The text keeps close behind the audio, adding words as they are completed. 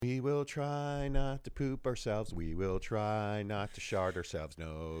We will try not to poop ourselves. We will try not to shard ourselves.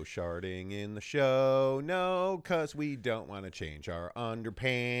 No sharding in the show. No, because we don't want to change our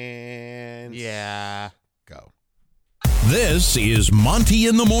underpants. Yeah. Go. This is Monty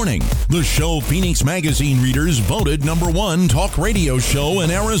in the Morning, the show Phoenix Magazine readers voted #1 talk radio show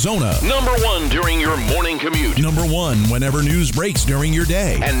in Arizona. #1 during your morning commute. #1 whenever news breaks during your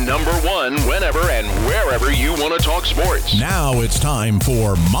day. And #1 whenever and wherever you want to talk sports. Now it's time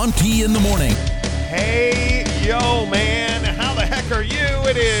for Monty in the Morning. Hey, yo, man. How the heck are you?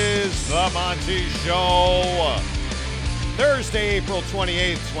 It is the Monty Show. Thursday, April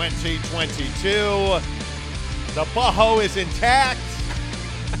 28th, 2022. The boho is intact.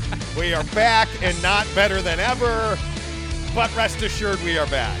 We are back and not better than ever. But rest assured, we are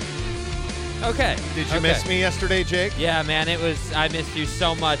back. Okay. Did you miss me yesterday, Jake? Yeah, man. I missed you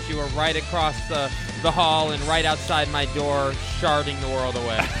so much. You were right across the hall and right outside my door, sharding the world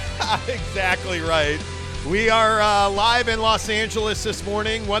away. Exactly right. We are live in Los Angeles this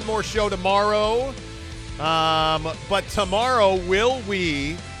morning. One more show tomorrow. But tomorrow, will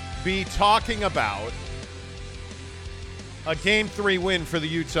we be talking about a Game 3 win for the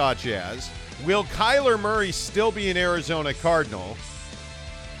Utah Jazz? Will Kyler Murray still be an Arizona Cardinal?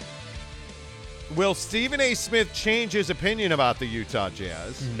 Will Stephen A. Smith change his opinion about the Utah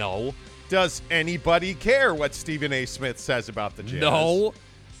Jazz? No. Does anybody care what Stephen A. Smith says about the Jazz? No.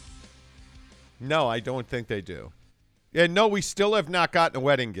 No, I don't think they do. And no, we still have not gotten a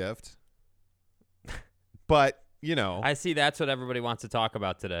wedding gift. But, you know. I see that's what everybody wants to talk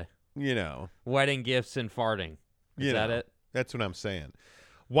about today. You know. Wedding gifts and farting. Is that it? That's what I'm saying.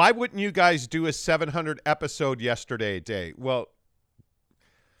 Why wouldn't you guys do a 700 episode yesterday day? Well,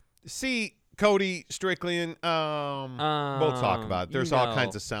 see, Cody Strickland, we'll talk about it. There's all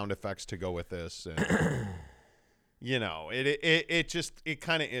kinds of sound effects to go with this. And, you know, it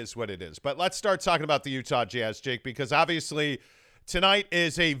kind of is what it is. But let's start talking about the Utah Jazz, Jake, because obviously tonight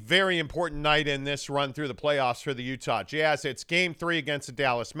is a very important night in this run through the playoffs for the Utah Jazz. It's Game 3 against the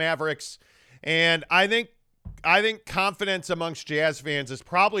Dallas Mavericks. And I think confidence amongst Jazz fans is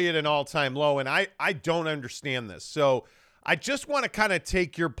probably at an all-time low, and I don't understand this. So I just want to kind of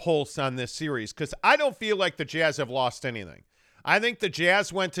take your pulse on this series because I don't feel like the Jazz have lost anything. I think the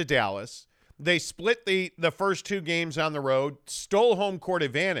Jazz went to Dallas. They split the first two games on the road, stole home court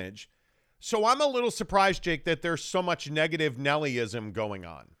advantage. So I'm a little surprised, Jake, that there's so much negative Nellyism going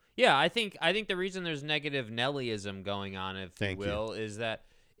on. Yeah, I think the reason there's negative Nellyism going on, if you will, is that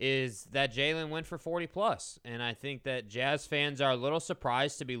Jalen went for 40+. And I think that Jazz fans are a little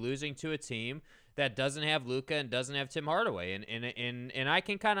surprised to be losing to a team that doesn't have Luka and doesn't have Tim Hardaway. And I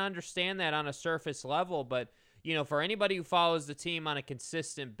can kind of understand that on a surface level, but you know, for anybody who follows the team on a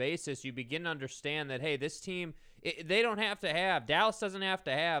consistent basis, you begin to understand that, hey, this team, Dallas doesn't have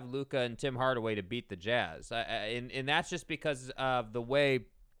to have Luka and Tim Hardaway to beat the Jazz. And that's just because of the way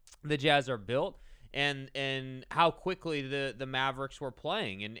the Jazz are built. And how quickly the Mavericks were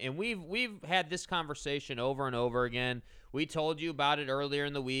playing. And we've had this conversation over and over again. We told you about it earlier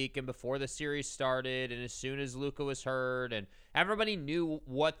in the week and before the series started and as soon as Luka was hurt. And everybody knew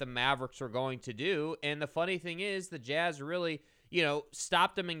what the Mavericks were going to do. And the funny thing is the Jazz really, you know,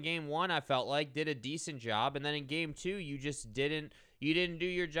 stopped them in Game 1, I felt like, did a decent job. And then in Game 2, you just didn't do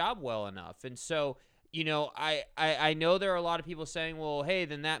your job well enough. And so, you know, I know there are a lot of people saying, well, hey,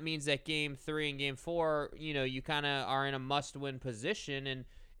 then that means that Game 3 and Game 4, you know, you kind of are in a must-win position.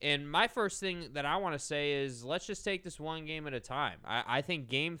 And my first thing that I want to say is let's just take this one game at a time. I think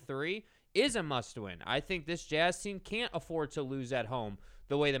Game 3 is a must-win. I think this Jazz team can't afford to lose at home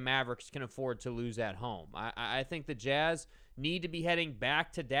the way the Mavericks can afford to lose at home. I think the Jazz need to be heading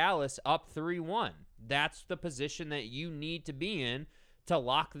back to Dallas up 3-1. That's the position that you need to be in to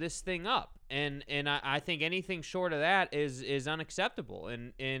lock this thing up. And I think anything short of that is unacceptable.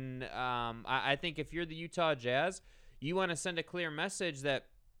 And I think if you're the Utah Jazz, you want to send a clear message that,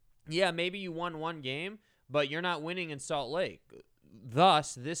 yeah, maybe you won one game, but you're not winning in Salt Lake.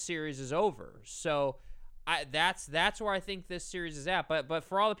 Thus, this series is over. So that's where I think this series is at. But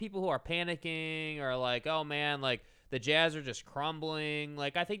for all the people who are panicking or like, oh man, like the Jazz are just crumbling,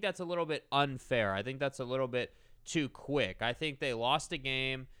 like I think that's a little bit unfair. I think that's a little bit too quick. I think they lost a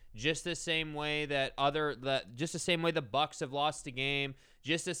game just the same way just the same way the Bucks have lost a game,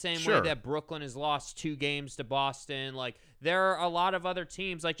 just the same way that Brooklyn has lost 2 games to Boston. Like there are a lot of other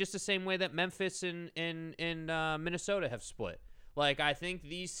teams, like just the same way that Memphis and Minnesota have split. Like I think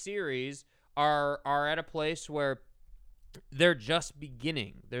these series are at a place where they're just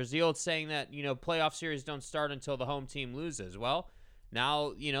beginning. There's the old saying that, you know, playoff series don't start until the home team loses. Well,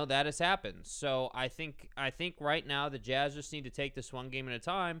 Now, that has happened. So I think right now the Jazz just need to take this one game at a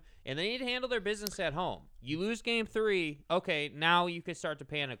time, and they need to handle their business at home. You lose game 3, okay, now you can start to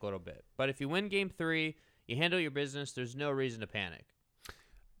panic a little bit. But if you win game 3, you handle your business, there's no reason to panic.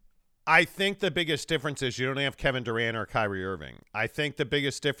 I think the biggest difference is you don't have Kevin Durant or Kyrie Irving. I think the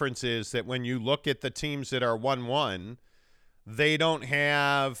biggest difference is that when you look at the teams that are 1-1, they don't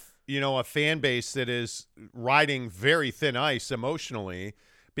have a fan base that is riding very thin ice emotionally,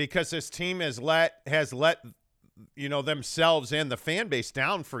 because this team has let themselves and the fan base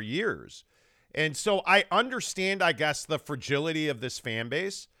down for years. And so I understand, I guess, the fragility of this fan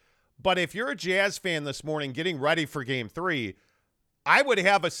base. But if you're a Jazz fan this morning getting ready for game 3, I would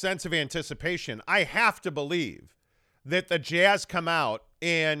have a sense of anticipation. I have to believe that the Jazz come out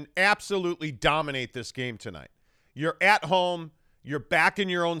and absolutely dominate this game tonight. You're at home. You're back in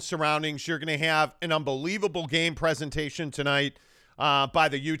your own surroundings. You're going to have an unbelievable game presentation tonight by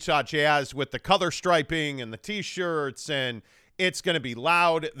the Utah Jazz with the color striping and the T-shirts, and it's going to be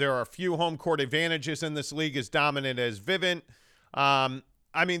loud. There are a few home court advantages in this league as dominant as Vivint.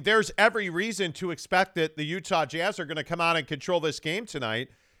 There's every reason to expect that the Utah Jazz are going to come out and control this game tonight.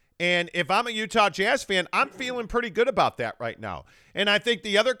 And if I'm a Utah Jazz fan, I'm feeling pretty good about that right now. And I think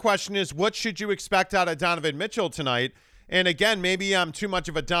the other question is, what should you expect out of Donovan Mitchell tonight? And again, maybe I'm too much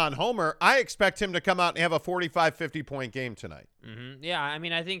of a Don Homer. I expect him to come out and have a 45, 50-point game tonight. Mm-hmm. Yeah,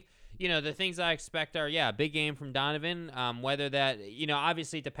 I think, the things I expect are, big game from Donovan. Whether that,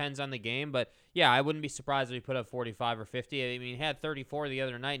 obviously it depends on the game. But, I wouldn't be surprised if he put up 45 or 50. He had 34 the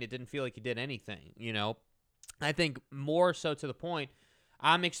other night, and it didn't feel like he did anything, I think more so to the point,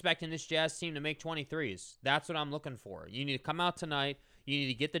 I'm expecting this Jazz team to make 23s. That's what I'm looking for. You need to come out tonight. You need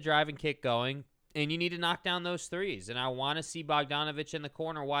to get the drive and kick going. And you need to knock down those threes. And I want to see Bogdanovich in the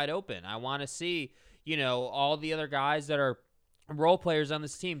corner wide open. I want to see, all the other guys that are role players on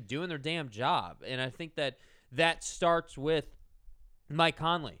this team doing their damn job. And I think that starts with Mike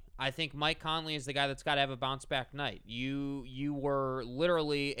Conley. I think Mike Conley is the guy that's got to have a bounce-back night. You were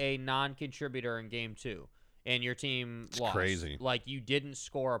literally a non-contributor in Game 2, and your team lost. Crazy. Like, you didn't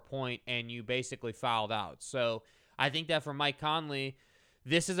score a point, and you basically fouled out. So I think that for Mike Conley,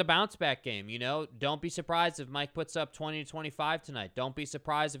 this is a bounce-back game, Don't be surprised if Mike puts up 20 to 25 tonight. Don't be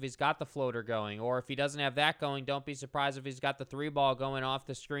surprised if he's got the floater going. Or if he doesn't have that going, don't be surprised if he's got the 3-ball going off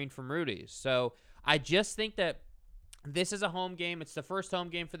the screen from Rudy's. So I just think that this is a home game. It's the first home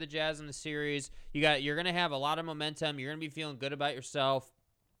game for the Jazz in the series. You're going to have a lot of momentum. You're going to be feeling good about yourself.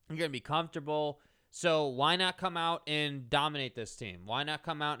 You're going to be comfortable. So why not come out and dominate this team? Why not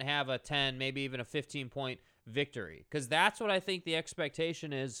come out and have a 10, maybe even a 15-point victory? Because that's what I think the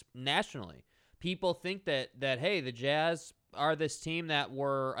expectation is nationally. People think that hey, the Jazz are this team that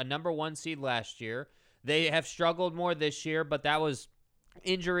were a number 1 seed last year. They have struggled more this year, but that was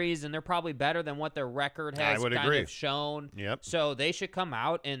injuries, and they're probably better than what their record has of shown. Yep. So they should come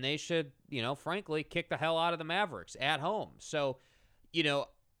out and they should, frankly, kick the hell out of the Mavericks at home. So,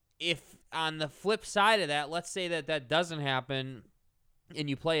 if on the flip side of that, let's say that doesn't happen and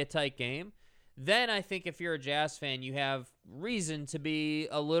you play a tight game, then I think if you're a Jazz fan, you have reason to be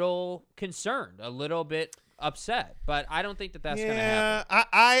a little concerned, a little bit upset. But I don't think that's going to happen.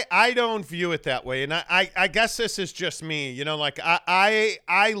 I don't view it that way. And I guess this is just me.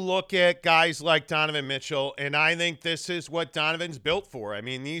 I look at guys like Donovan Mitchell, and I think this is what Donovan's built for.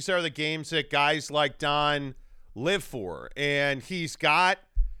 These are the games that guys like Don live for. And he's got –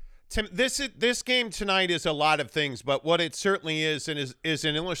 this game tonight is a lot of things, but what it certainly is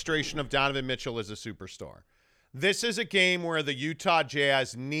an illustration of Donovan Mitchell as a superstar. This is a game where the Utah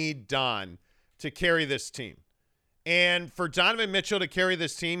Jazz need Don to carry this team. And for Donovan Mitchell to carry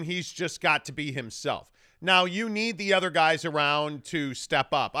this team, he's just got to be himself. Now, you need the other guys around to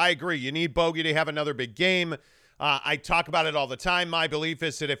step up. I agree. You need Bogey to have another big game. I talk about it all the time. My belief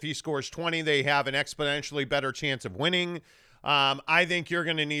is that if he scores 20, they have an exponentially better chance of winning. I think you're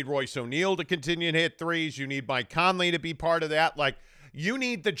going to need Royce O'Neal to continue to hit threes. You need Mike Conley to be part of that. You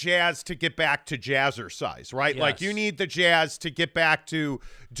need the Jazz to get back to Jazzercise, right? Yes. You need the Jazz to get back to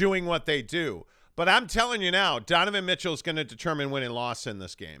doing what they do. But I'm telling you now, Donovan Mitchell is going to determine win and loss in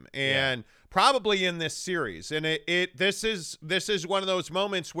this game, and probably in this series. And this is one of those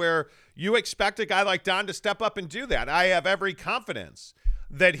moments where you expect a guy like Don to step up and do that. I have every confidence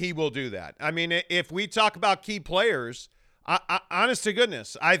that he will do that. If we talk about key players, honest to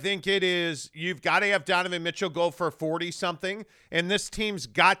goodness, I think it is you've got to have Donovan Mitchell go for 40-something, and this team's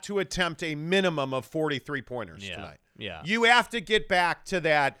got to attempt a minimum of 43-pointers tonight. Yeah. You have to get back to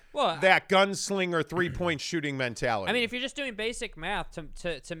that gunslinger three-point shooting mentality. If you're just doing basic math,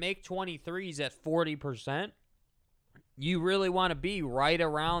 to make 23s at 40%, you really want to be right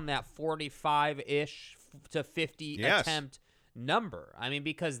around that 45-ish to 50 attempt number. I mean,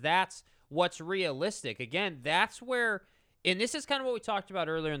 because that's what's realistic. Again, that's where, and this is kind of what we talked about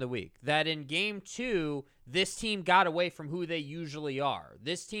earlier in the week, that in game 2, this team got away from who they usually are.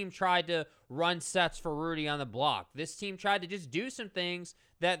 This team tried to run sets for Rudy on the block. This team tried to just do some things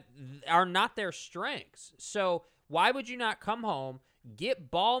that are not their strengths. So why would you not come home, get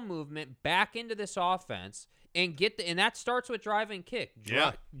ball movement back into this offense, and and that starts with drive and kick.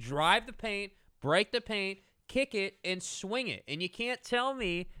 Drive the paint, break the paint, kick it, and swing it. And you can't tell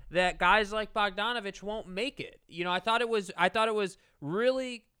me that guys like Bogdanovich won't make it. You know, I thought it was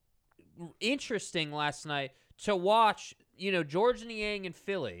really interesting last night to watch, Georges Niang in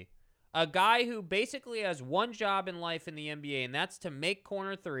Philly, a guy who basically has one job in life in the NBA, and that's to make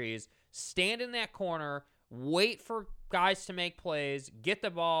corner threes, stand in that corner, wait for guys to make plays, get the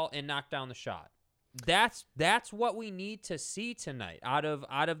ball, and knock down the shot. That's what we need to see tonight out of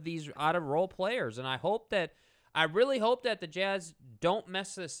role players, and I really hope that the Jazz don't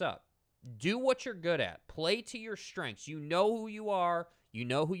mess this up. Do what you're good at. Play to your strengths. You know who you are. You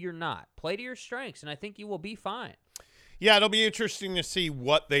know who you're not. Play to your strengths, and I think you will be fine. Yeah, it'll be interesting to see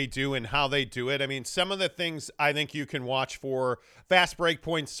what they do and how they do it. I mean, some of the things I think you can watch for. Fast break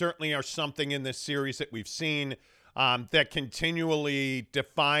points certainly are something in this series that we've seen that continually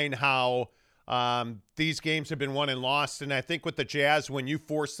define how these games have been won and lost. And I think with the Jazz, when you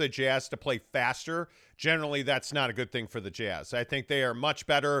force the Jazz to play faster, generally that's not a good thing for the Jazz. I think they are much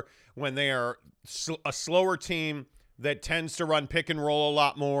better when they are a slower team that tends to run pick and roll a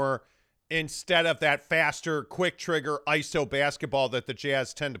lot more instead of that faster, quick trigger ISO basketball that the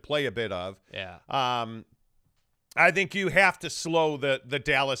Jazz tend to play a bit of. Yeah. I think you have to slow the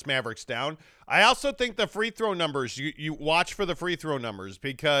Dallas Mavericks down. I also think the free throw numbers, you watch for the free throw numbers,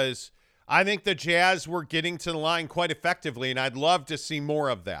 because I think the Jazz were getting to the line quite effectively, and I'd love to see more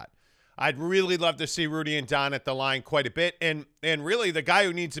of that. I'd really love to see Rudy and Don at the line quite a bit, and really the guy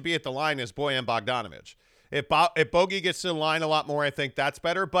who needs to be at the line is Bojan Bogdanović. If Bogey gets to the line a lot more, I think that's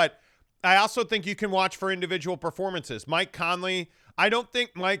better, but I also think you can watch for individual performances. Mike Conley, I don't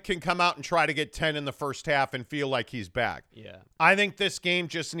think Mike can come out and try to get 10 in the first half and feel like he's back. Yeah. I think this game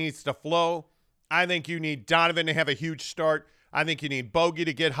just needs to flow. I think you need Donovan to have a huge start. I think you need Bogey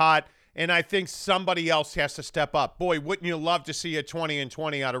to get hot. And I think somebody else has to step up. Boy, wouldn't you love to see a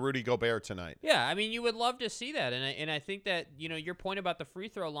 20-20 out of Rudy Gobert tonight? Yeah, I mean, you would love to see that. And I think that, your point about the free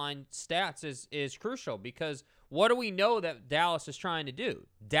throw line stats is crucial, because what do we know that Dallas is trying to do?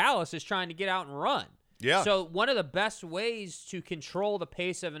 Dallas is trying to get out and run. Yeah. So one of the best ways to control the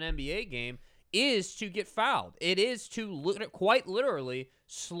pace of an NBA game is to get fouled. It is to quite literally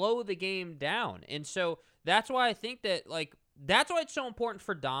slow the game down. And so that's why I think that, that's why it's so important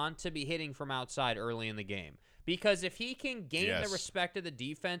for Don to be hitting from outside early in the game. Because if he can gain the respect of the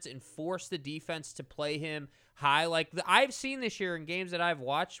defense and force the defense to play him high, I've seen this year in games that I've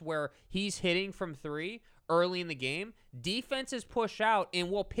watched where he's hitting from 3 early in the game, defenses push out and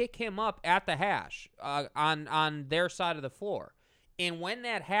will pick him up at the hash on their side of the floor. And when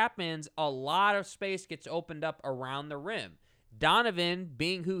that happens, a lot of space gets opened up around the rim. Donovan,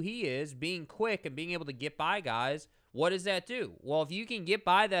 being who he is, being quick and being able to get by guys, what does that do? Well, if you can get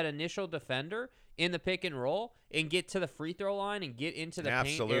by that initial defender in the pick and roll and get to the free throw line and get into the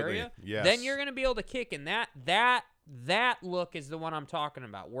paint area, then you're going to be able to kick. And that look is the one I'm talking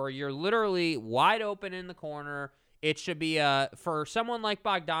about, where you're literally wide open in the corner. It should be for someone like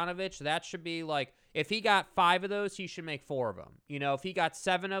Bogdanovich, that should be like, if he got 5 of those, he should make 4 of them. If he got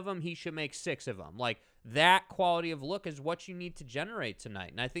 7 of them, he should make 6 of them. That quality of look is what you need to generate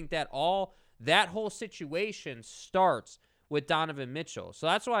tonight. And I think that whole situation starts with Donovan Mitchell. So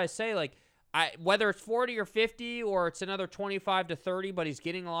that's why I say, whether it's 40 or 50 or it's another 25 to 30, but he's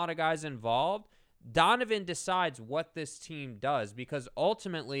getting a lot of guys involved, Donovan decides what this team does, because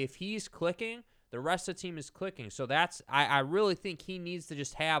ultimately if he's clicking, the rest of the team is clicking. So I really think he needs to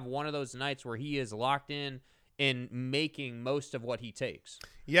just have one of those nights where he is locked in and making most of what he takes.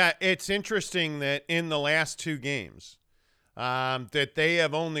 Yeah, it's interesting that in the last 2 games that they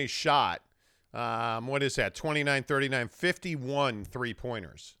have only shot, 29, 39, 51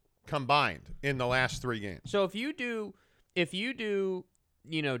 3-pointers combined in the last 3 games. So if you do,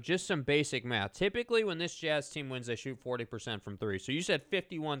 just some basic math, typically when this Jazz team wins, they shoot 40% from 3. So you said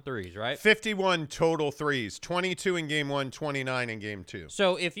 51 threes, right? 51 total threes, 22 in game 1, 29 in game 2.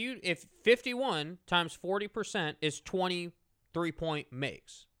 So if 51 times 40% is 20 3-point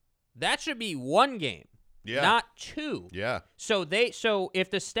makes, that should be 1 game. Yeah. Not 2. Yeah. So if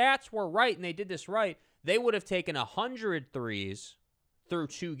the stats were right and they did this right, they would have taken 100 threes through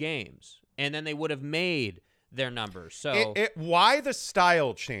 2 games, and then they would have made their numbers. So why the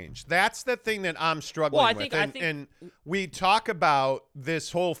style change? That's the thing that I'm struggling with. And we talk about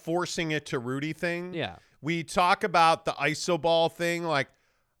this whole forcing it to Rudy thing. Yeah. We talk about the iso ball thing. Like,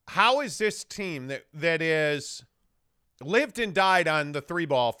 how is this team that is lived and died on the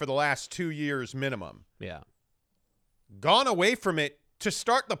 3-ball for the last 2 years minimum gone away from it to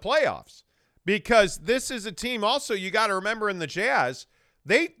start the playoffs? Because this is a team also, you got to remember, in the Jazz,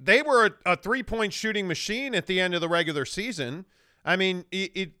 they were a 3-point shooting machine at the end of the regular season. I mean,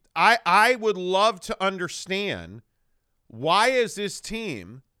 I would love to understand, why is this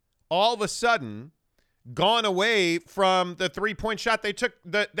team all of a sudden gone away from the 3-point shot? They took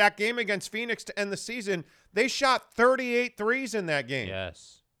that game against Phoenix to end the season. They shot 38 threes in that game.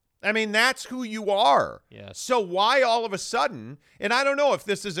 Yes. I mean, that's who you are. Yes. So why all of a sudden, and I don't know if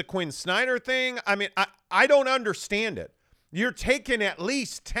this is a Quinn Snyder thing. I mean, I don't understand it. You're taking at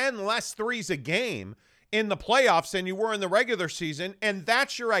least 10 less threes a game in the playoffs than you were in the regular season, and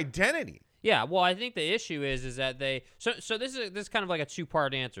that's your identity. Yeah, well, I think the issue is that they so this is kind of like a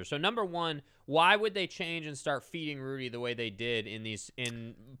two-part answer. So number one, why would they change and start feeding Rudy the way they did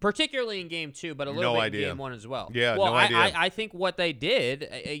in particularly in game 2, but a little bit in game 1 as well? Yeah, well, no idea. I think what they did,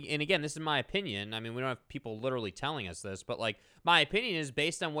 and again, this is my opinion. I mean, we don't have people literally telling us this, but like, my opinion is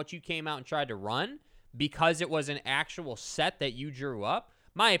based on what you came out and tried to run, because it was an actual set that you drew up.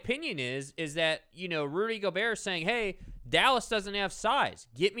 My opinion is that, Rudy Gobert saying, hey, Dallas doesn't have size.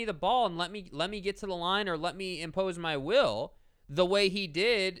 Get me the ball and let me get to the line, or let me impose my will the way he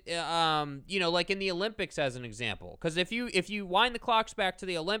did, like in the Olympics as an example. Because if you wind the clocks back to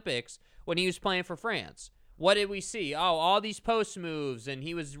the Olympics when he was playing for France, what did we see? Oh, all these post moves, and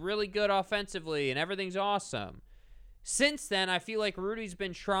he was really good offensively, and everything's awesome. Since then, I feel like Rudy's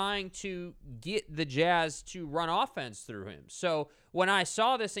been trying to get the Jazz to run offense through him. So when I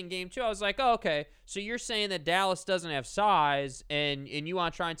saw this in game 2, I was like, oh, okay, so you're saying that Dallas doesn't have size, and you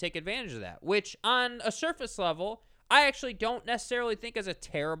want to try and take advantage of that, which on a surface level, I actually don't necessarily think is a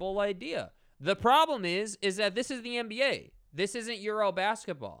terrible idea. The problem is that this is the NBA. This isn't Euro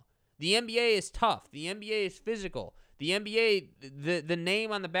basketball. The NBA is tough. The NBA is physical. The NBA, the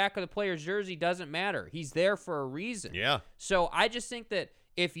name on the back of the player's jersey doesn't matter. He's there for a reason. Yeah. So I just think that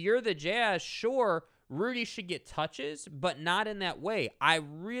if you're the Jazz, sure, Rudy should get touches, but not in that way. I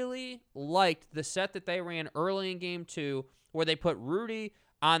really liked the set that they ran early in game 2, where they put Rudy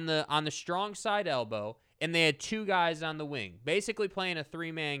on the strong side elbow, and they had 2 guys on the wing, basically playing a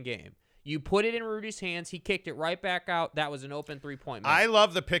 3-man game. You put it in Rudy's hands. He kicked it right back out. That was an open 3-point man. I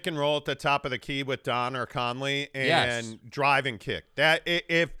love the pick and roll at the top of the key with Don or Conley and drive and kick. That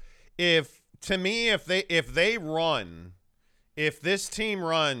if this team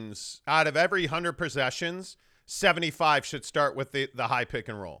runs out of every 100 possessions, 75 should start with the high pick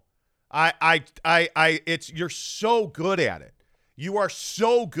and roll. You're so good at it. You are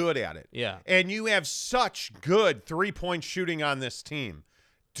so good at it. Yeah. And you have such good 3-point shooting on this team.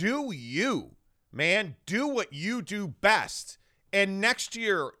 Do what you do best. And next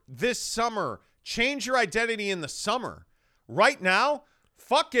year, this summer, change your identity in the summer. Right now,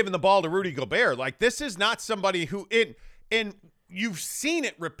 fuck giving the ball to Rudy Gobert. Like, this is not somebody who and you've seen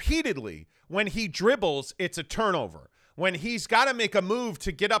it repeatedly. When he dribbles, it's a turnover. When he's got to make a move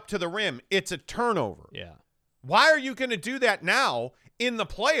to get up to the rim, it's a turnover. Yeah. Why are you going to do that now in the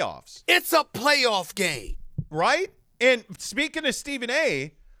playoffs? It's a playoff game. Right? And speaking of Stephen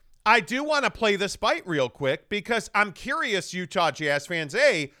A., I do want to play this bite real quick, because I'm curious, Utah Jazz fans.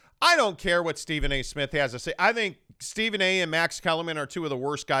 I don't care what Stephen A. Smith has to say. I think Stephen A. and Max Kellerman are 2 of the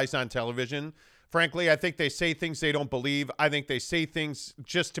worst guys on television. Frankly, I think they say things they don't believe. I think they say things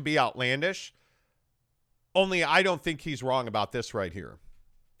just to be outlandish. Only I don't think he's wrong about this right here.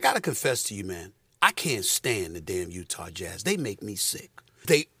 I got to confess to you, man. I can't stand the damn Utah Jazz. They make me sick.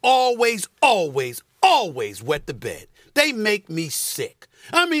 They always wet the bed. They make me sick.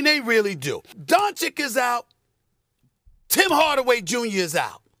 I mean, they really do. Doncic is out. Tim Hardaway Jr. is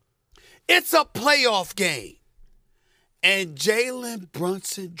out. It's a playoff game. And Jalen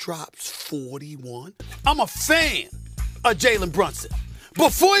Brunson drops 41. I'm a fan of Jalen Brunson.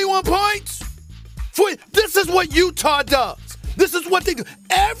 But 41 points? This is what Utah does. This is what they do.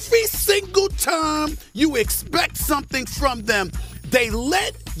 Every single time you expect something from them, they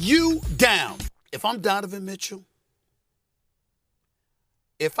let you down. If I'm Donovan Mitchell,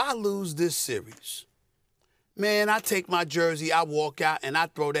 if I lose this series, man, I take my jersey, I walk out, and I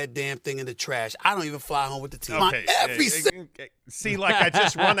throw that damn thing in the trash. I don't even fly home with the team. Okay. See, like, I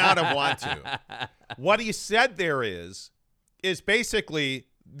just run out of want to. What he said there is basically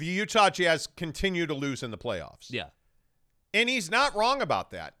the Utah Jazz continue to lose in the playoffs. Yeah. And he's not wrong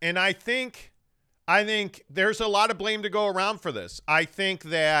about that. And I think I think there's a lot of blame to go around for this. I think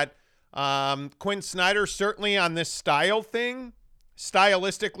that Quinn Snyder, certainly on this style thing,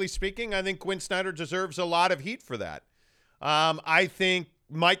 stylistically speaking, I think Quinn Snyder deserves a lot of heat for that. I think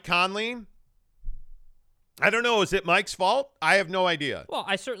Mike Conley, I don't know. Is it Mike's fault? I have no idea. Well,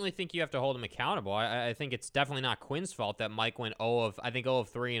 I certainly think you have to hold him accountable. I think it's definitely not Quinn's fault that Mike went 0 of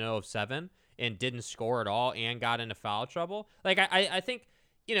 3 and 0 of 7 and didn't score at all and got into foul trouble. Like, I think,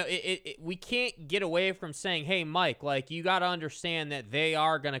 we can't get away from saying, hey, Mike, like, you got to understand that they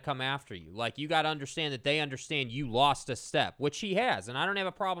are going to come after you. Like, you got to understand that they understand you lost a step, which he has, and I don't have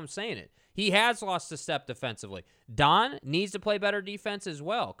a problem saying it. He has lost a step defensively. Don needs to play better defense as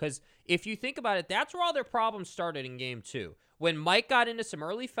well, because if you think about it, that's where all their problems started in Game 2. When Mike got into some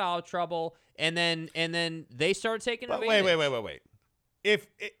early foul trouble, and then they started taking advantage. Wait. If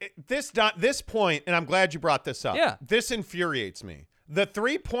this point, and I'm glad you brought this up. Yeah. This infuriates me. The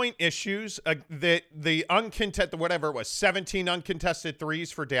 3-point issues, the uncontested, whatever it was, 17 uncontested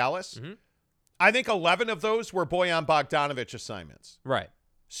threes for Dallas. Mm-hmm. I think 11 of those were Bojan Bogdanovic assignments. Right.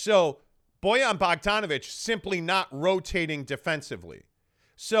 So Bojan Bogdanovic simply not rotating defensively.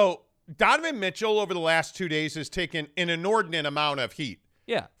 So Donovan Mitchell over the last 2 days has taken an inordinate amount of heat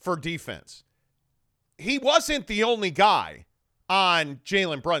for defense. He wasn't the only guy on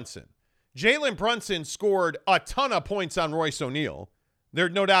Jalen Brunson. Jalen Brunson scored a ton of points on Royce O'Neal.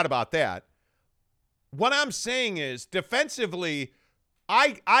 There's no doubt about that. What I'm saying is, defensively,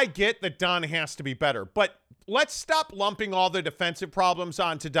 I get that Don has to be better, but let's stop lumping all the defensive problems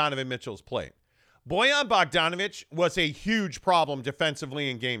onto Donovan Mitchell's plate. Bojan Bogdanovic was a huge problem defensively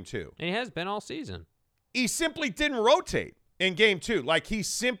in Game 2. And he has been all season. He simply didn't rotate in Game 2. Like, he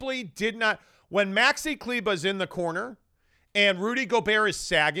simply did not. When Maxi Kleba's in the corner and Rudy Gobert is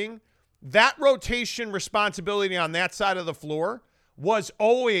sagging, that rotation responsibility on that side of the floor was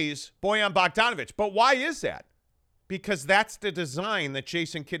always Bojan Bogdanovic. But why is that? Because that's the design that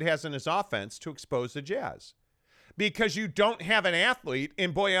Jason Kidd has in his offense to expose the Jazz. Because you don't have an athlete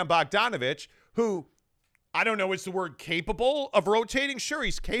in Bojan Bogdanovic who, I don't know, is the word capable of rotating? Sure,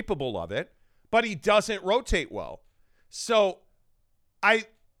 he's capable of it, but he doesn't rotate well. So I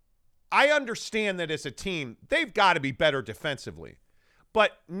understand that as a team, they've got to be better defensively.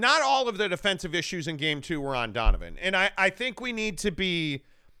 But not all of the defensive issues in Game 2 were on Donovan. And I think we need to be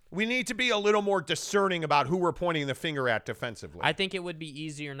a little more discerning about who we're pointing the finger at defensively. I think it would be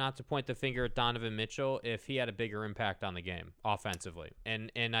easier not to point the finger at Donovan Mitchell if he had a bigger impact on the game offensively.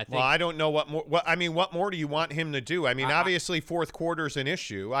 And I think, well, I don't know what more do you want him to do? I mean, obviously fourth quarter's an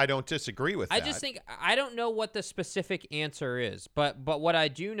issue. I don't disagree with that. I just think I don't know what the specific answer is, but what I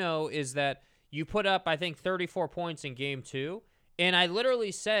do know is that you put up, I think, 34 points in Game 2. And I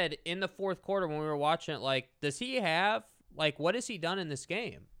literally said in the fourth quarter when we were watching it, like, does he have, like, what has he done in this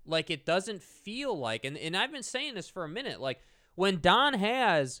game? Like, it doesn't feel like, and I've been saying this for a minute, like, when Don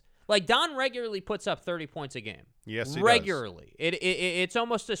has, like, Don regularly puts up 30 points a game. Yes, he regularly. Does. It's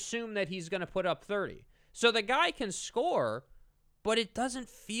almost assumed that he's going to put up 30. So the guy can score, but it doesn't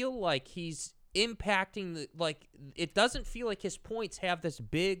feel like he's impacting, it doesn't feel like his points have this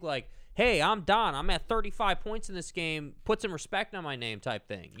big, like, hey, I'm Don. I'm at 35 points in this game. Put some respect on my name type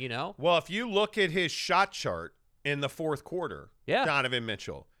thing, you know? Well, if you look at his shot chart in the fourth quarter, Donovan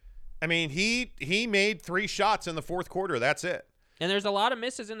Mitchell, I mean, he made 3 shots in the fourth quarter. That's it. And there's a lot of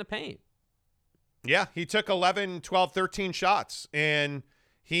misses in the paint. Yeah, he took 11, 12, 13 shots, and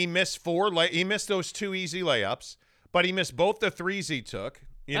he missed 4. He missed those 2 easy layups, but he missed both the threes he took.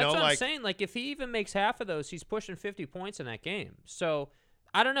 That's what I'm saying. Like, if he even makes half of those, he's pushing 50 points in that game. So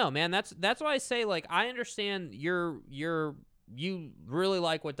I don't know, man. That's why I say, like, I understand you really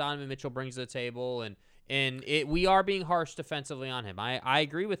like what Donovan Mitchell brings to the table, and we are being harsh defensively on him. I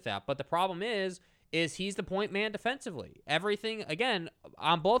agree with that. But the problem is he's the point man defensively. Everything, again,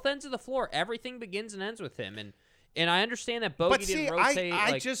 on both ends of the floor, everything begins and ends with him. And I understand that Bogey didn't rotate.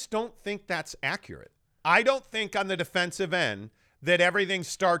 I just don't think that's accurate. I don't think on the defensive end that everything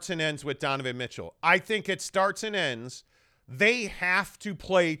starts and ends with Donovan Mitchell. I think it starts and ends. They have to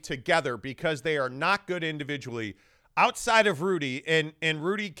play together because they are not good individually. Outside of Rudy, and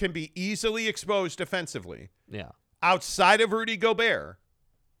Rudy can be easily exposed defensively. Yeah. Outside of Rudy Gobert,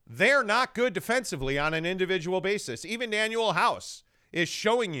 they're not good defensively on an individual basis. Even Daniel House is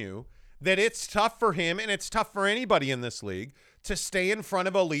showing you that it's tough for him, and it's tough for anybody in this league, to stay in front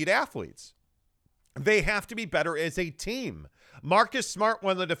of elite athletes. They have to be better as a team. Marcus Smart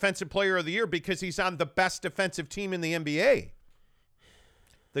won the Defensive Player of the Year because he's on the best defensive team in the NBA.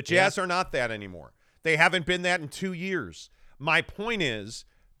 The Jazz are not that anymore. They haven't been that in 2 years. My point is,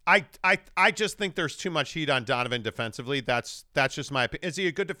 I just think there's too much heat on Donovan defensively. That's just my opinion. Is he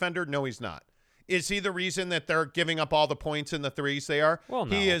a good defender? No, he's not. Is he the reason that they're giving up all the points in the threes they are? Well,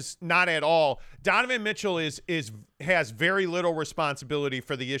 no. He is not at all. Donovan Mitchell has very little responsibility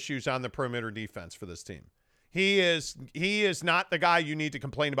for the issues on the perimeter defense for this team. He is not the guy you need to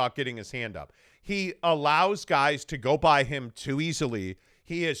complain about getting his hand up. He allows guys to go by him too easily.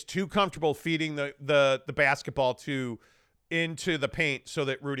 He is too comfortable feeding the basketball into the paint so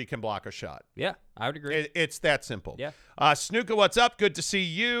that Rudy can block a shot. Yeah, I would agree. It's that simple. Yeah. Snuka, what's up? Good to see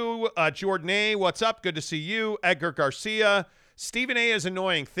you. Jordan A., what's up? Good to see you. Edgar Garcia. Stephen A. is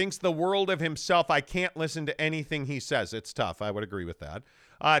annoying. Thinks the world of himself. I can't listen to anything he says. It's tough. I would agree with that.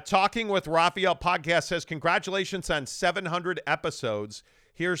 Talking with Raphael podcast says, congratulations on 700 episodes.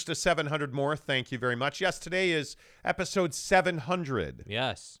 Here's to 700 more. Thank you very much. Yes, today is episode 700.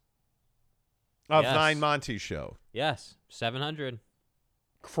 Yes. Of Nine Monty Show. Yes, 700.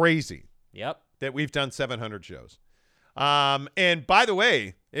 Crazy. Yep. That we've done 700 shows. And by the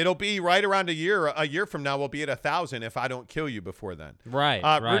way, it'll be right around a year from now, we'll be at 1,000 if I don't kill you before then. Right.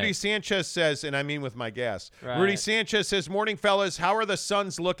 Rudy Sanchez says, and I mean with my gas, right. Rudy Sanchez says, morning, fellas, how are the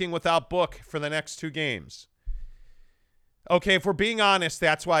Suns looking without Book for the next 2 games? Okay, if we're being honest,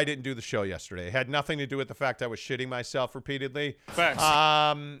 that's why I didn't do the show yesterday. It had nothing to do with the fact I was shitting myself repeatedly.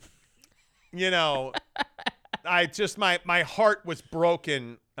 Facts. You know, I just my heart was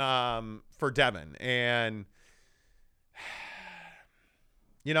broken for Devin, and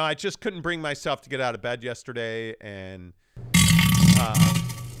you know, I just couldn't bring myself to get out of bed yesterday, and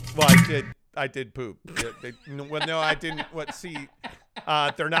well, I did poop. Well, no, I didn't.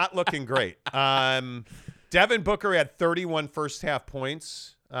 They're not looking great. Devin Booker had 31 first half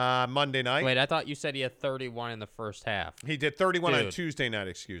points Monday night. Wait, I thought you said he had 31 in the first half. He did 31 on Tuesday night,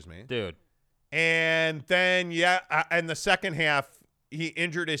 excuse me. Dude. And then, in the second half, he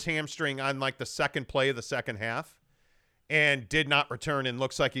injured his hamstring on like the second play of the second half and did not return and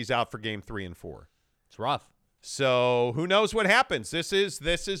looks like he's out for game 3 and 4. It's rough. So who knows what happens? This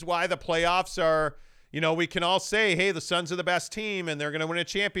is why the playoffs are, you know, we can all say, hey, the Suns are the best team and they're going to win a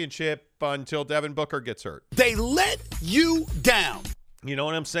championship until Devin Booker gets hurt. They let you down. You know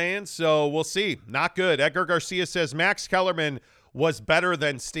what I'm saying? So we'll see. Not good. Edgar Garcia says Max Kellerman was better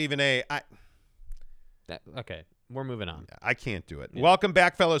than Stephen A. Okay, we're moving on. I can't do it. Yeah. Welcome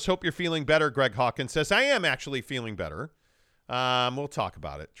back, fellas. Hope you're feeling better. Greg Hawkins says, I am actually feeling better. We'll talk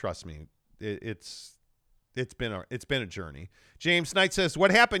about it. Trust me. It's been a journey. James Knight says,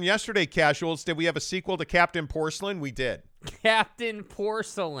 what happened yesterday, casuals? Did we have a sequel to Captain Porcelain? We did. Captain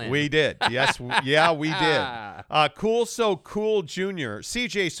Porcelain. We did. Yes. Yeah, we did. Cool So Cool Jr.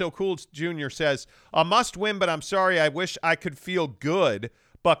 CJ So Cool Jr. says, a must win, but I'm sorry. I wish I could feel good,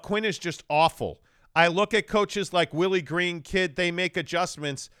 but Quinn is just awful. I look at coaches like Willie Green, kid, they make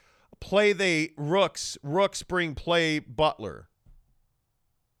adjustments. Play they Rooks bring play Butler.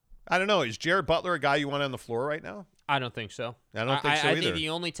 I don't know. Is Jared Butler a guy you want on the floor right now? I don't think so. I don't think so either. I think the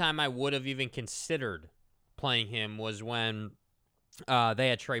only time I would have even considered playing him was when they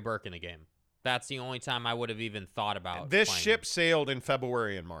had Trey Burke in the game. That's the only time I would have even thought about this playing ship him. Sailed in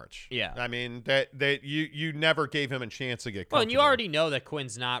February and March. Yeah. I mean, that you never gave him a chance to get comfortable. Well, and you already know that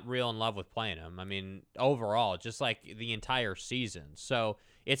Quinn's not real in love with playing him. I mean, overall, just like the entire season. So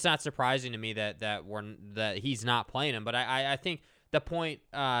it's not surprising to me that he's not playing him. But I think the point,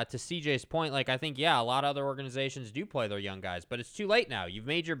 to CJ's point, like I think, a lot of other organizations do play their young guys, but it's too late now. You've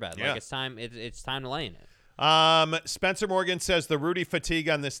made your bet. Yeah. Like it's time to lay in it. Spencer Morgan says the Rudy fatigue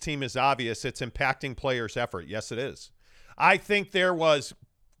on this team is obvious. It's impacting players' effort. Yes, it is. I think there was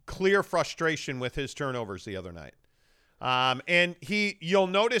clear frustration with his turnovers the other night. And you'll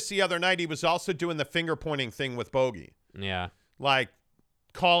notice the other night he was also doing the finger pointing thing with Bogey. Yeah. Like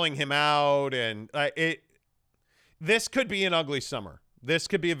calling him out, and this could be an ugly summer. This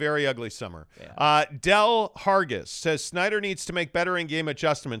could be a very ugly summer. Yeah. Del Hargis says Snyder needs to make better in-game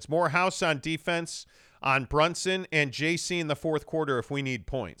adjustments. More house on defense on Brunson and JC in the fourth quarter if we need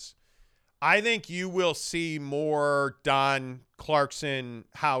points. I think you will see more Don Clarkson,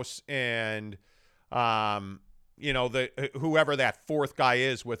 House, and whoever that fourth guy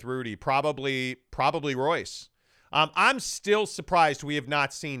is with Rudy, probably Royce. I'm still surprised we have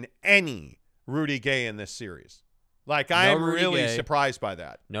not seen any Rudy Gay in this series. Like, I'm really surprised by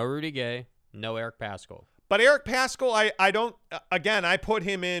that. No Rudy Gay, no Eric Paschall. But Eric Paschall, I don't, again, I put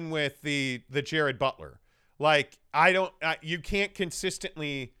him in with the Jared Butler. Like, you can't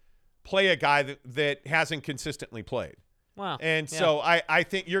consistently play a guy that hasn't consistently played. Wow. And so I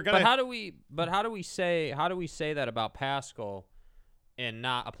think you're going to. But how do we say that about Paschall and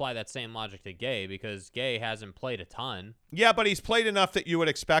not apply that same logic to Gay? Because Gay hasn't played a ton. Yeah, but he's played enough that you would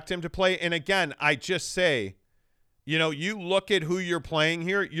expect him to play. And again, I just say You know, you look at who you're playing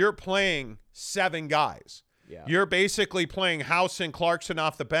here. You're playing 7 guys. Yeah. You're basically playing House and Clarkson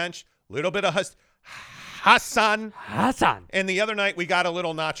off the bench. Little bit of Hassan. And the other night we got a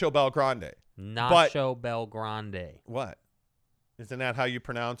little Nacho Belgrande. Belgrande. What? Isn't that how you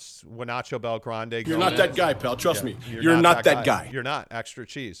pronounce Nacho Belgrande? You're not that guy, pal. Trust me. You're not that guy. You're not. Extra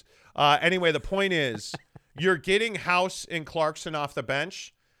cheese. Anyway, the point is you're getting House and Clarkson off the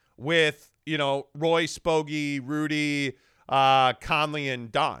bench with, you know, Roy, Spogey, Rudy, Conley, and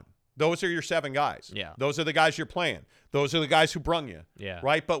Don. Those are your 7 guys. Yeah. Those are the guys you're playing. Those are the guys who brung you. Yeah.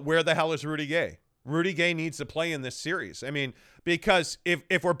 Right? But where the hell is Rudy Gay? Rudy Gay needs to play in this series. I mean, because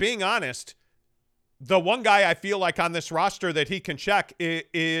if we're being honest, the one guy I feel like on this roster that he can check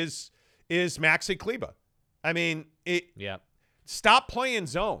is Maxi Kleba. I mean, stop playing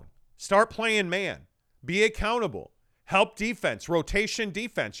zone. Start playing man. Be accountable. Help defense. Rotation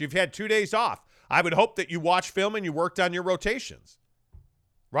defense. You've had 2 days off. I would hope that you watch film and you worked on your rotations.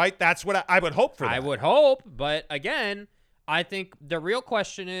 Right? That's what I would hope for that. I would hope, but again, I think the real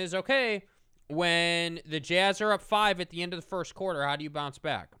question is, okay, when the Jazz are up 5 at the end of the first quarter, how do you bounce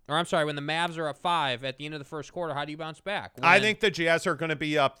back? Or I'm sorry, when the Mavs are up 5 at the end of the first quarter, how do you bounce back? I think the Jazz are going to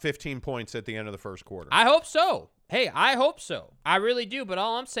be up 15 points at the end of the first quarter. I hope so. Hey, I hope so. I really do. But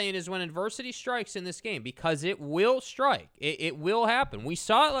all I'm saying is when adversity strikes in this game, because it will strike, it will happen. We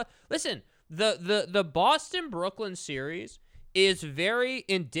saw it. Listen, the Boston-Brooklyn series is very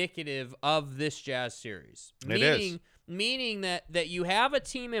indicative of this Jazz series. Meaning that you have a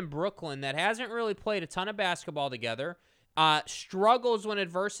team in Brooklyn that hasn't really played a ton of basketball together, struggles when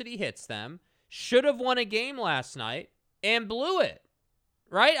adversity hits them, should have won a game last night, and blew it.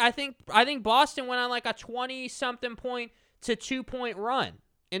 Right? I think Boston went on like a 20-something point to 2-point run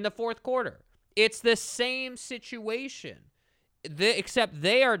in the fourth quarter. It's the same situation, except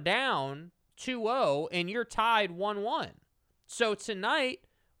they are down 2-0 and you're tied 1-1. So tonight,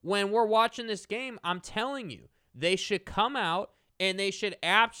 when we're watching this game, I'm telling you, they should come out and they should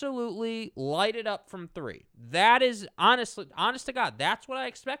absolutely light it up from 3. That is, honest to God, that's what I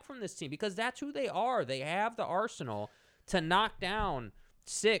expect from this team because that's who they are. They have the arsenal to knock down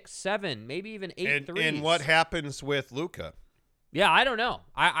 6, 7, maybe even 8 threes. And what happens with Luka? Yeah, I don't know.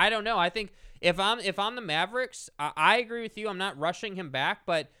 I don't know. I think if I'm the Mavericks, I agree with you. I'm not rushing him back,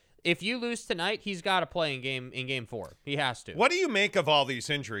 but if you lose tonight, he's got to play in game 4. He has to. What do you make of all these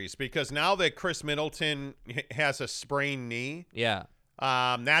injuries? Because now that Chris Middleton has a sprained knee,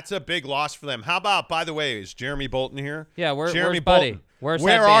 that's a big loss for them. How about, by the way, is Jeremy Bolton here? Yeah, where's Bolton? Buddy?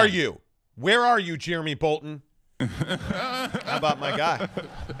 Where are you? Where are you, Jeremy Bolton? How about my guy?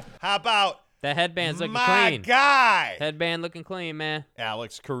 How about the headband's looking clean? My guy. Headband looking clean, man.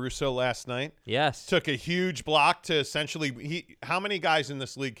 Alex Caruso last night. Yes. Took a huge block to essentially how many guys in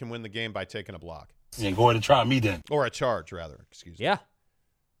this league can win the game by taking a block? Yeah, go ahead and try me then. Or a charge, rather. Excuse me. Yeah.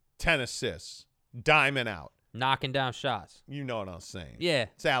 10 assists. Diamond out. Knocking down shots. You know what I'm saying. Yeah.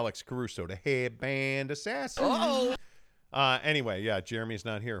 It's Alex Caruso, the headband assassin. Oh. Anyway, yeah, Jeremy's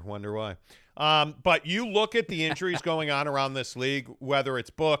not here. Wonder why. But you look at the injuries going on around this league, whether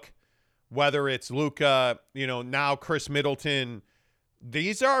it's Book, whether it's Luka, now Chris Middleton.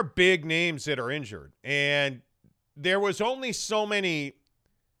 These are big names that are injured. And there was only so many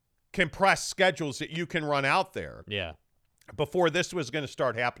compressed schedules that you can run out there before this was going to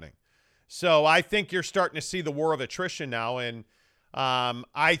start happening. So I think you're starting to see the war of attrition now. And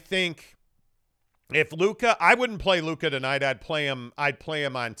I think if Luka, I wouldn't play Luka tonight. I'd play him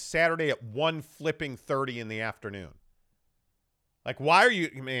on Saturday at 1:30 in the afternoon. Like, why are you,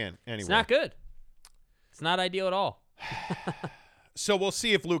 man? Anyway, it's not good. It's not ideal at all. So we'll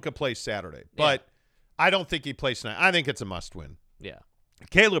see if Luka plays Saturday, but I don't think he plays tonight. I think it's a must-win. Yeah.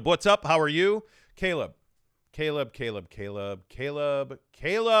 Caleb, what's up? How are you? Caleb.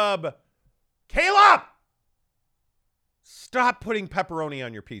 Stop putting pepperoni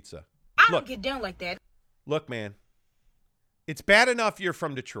on your pizza. I don't get down like that. Look, man, it's bad enough you're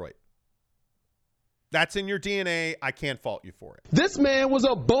from Detroit. That's in your DNA. I can't fault you for it. This man was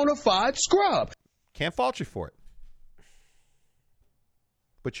a bona fide scrub. Can't fault you for it.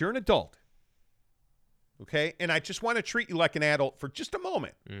 But you're an adult. Okay? And I just want to treat you like an adult for just a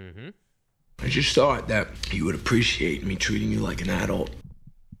moment. Mm-hmm. I just thought that you would appreciate me treating you like an adult.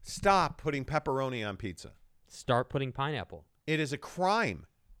 Stop putting pepperoni on pizza. Start putting pineapple. It is a crime.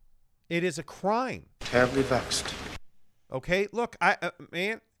 It is a crime. Terribly vexed. Okay? Look,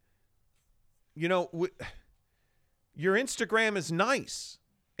 man, your Instagram is nice.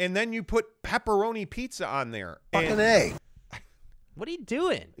 And then you put pepperoni pizza on there. Fucking A. What are you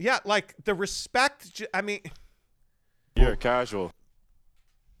doing? Yeah, like the respect. I mean, you're a casual.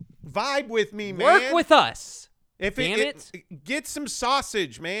 Vibe with me, man. Work with us. Get some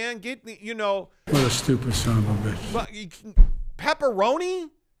sausage, man. What a stupid son of a bitch. Pepperoni?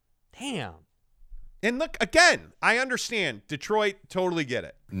 Damn. And look, again, I understand. Detroit, totally get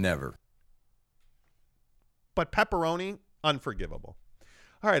it. Never. But pepperoni, unforgivable.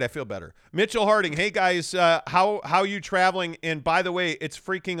 All right, I feel better. Mitchell Harding, hey guys, how you traveling? And by the way, it's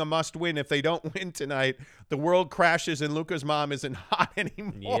freaking a must win. If they don't win tonight, the world crashes and Luca's mom isn't hot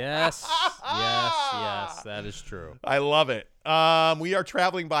anymore. Yes, that is true. I love it. We are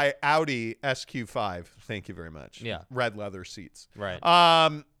traveling by Audi SQ5. Thank you very much. Yeah. Red leather seats. Right.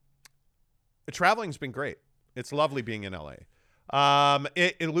 Traveling's been great. It's lovely being in LA.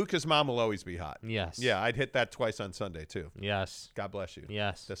 Luca's mom will always be hot. Yes. Yeah, I'd hit that twice on Sunday too. Yes. God bless you.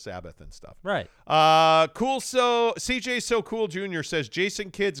 Yes. The Sabbath and stuff. Right. Cool. So CJ So Cool Jr. says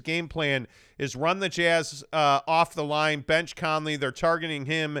Jason Kidd's game plan is run the Jazz off the line, bench Conley. They're targeting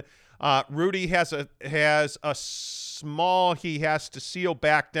him. Rudy has a small he has to seal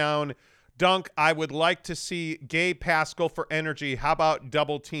back down. Dunk, I would like to see Gabe Pascal for energy. How about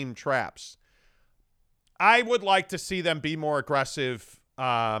double team traps? I would like to see them be more aggressive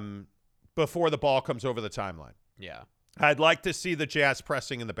before the ball comes over the timeline. Yeah. I'd like to see the Jazz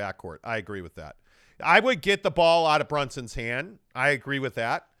pressing in the backcourt. I agree with that. I would get the ball out of Brunson's hand. I agree with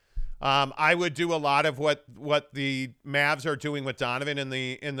that. I would do a lot of what the Mavs are doing with Donovan in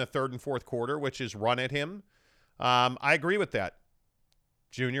the third and fourth quarter, which is run at him. I agree with that,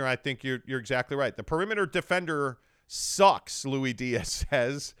 Junior. I think you're exactly right. The perimeter defender sucks, Louis Diaz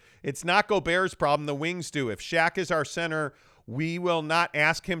says. It's not Gobert's problem. The wings do. If Shaq is our center, we will not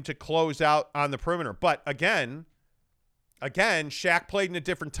ask him to close out on the perimeter. But again, Shaq played in a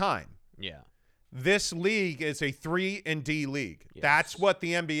different time. Yeah. This league is a 3-and-D league. Yes. That's what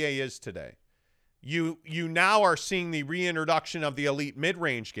the NBA is today. You now are seeing the reintroduction of the elite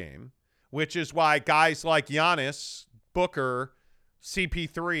mid-range game, which is why guys like Giannis, Booker,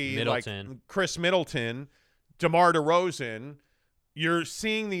 CP3, Middleton. like Chris Middleton, DeMar DeRozan, you're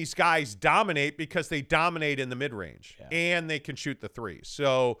seeing these guys dominate because they dominate in the mid-range and they can shoot the three.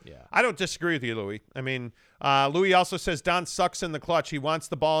 So I don't disagree with you, Louis. I mean, Louis also says Don sucks in the clutch. He wants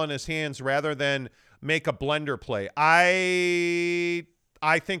the ball in his hands rather than make a blender play. I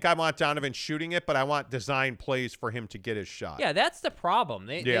think I want Donovan shooting it, but I want design plays for him to get his shot. Yeah, that's the problem.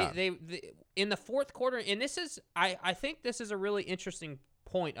 They in the fourth quarter, and this is I think this is a really interesting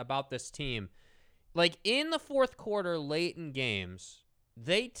point about this team. Like, in the fourth quarter, late in games,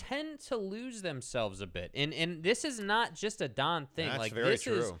 they tend to lose themselves a bit. And this is not just a Don thing. That's like, very this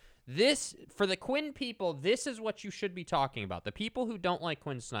true. This, for the Quinn people, this is what you should be talking about. The people who don't like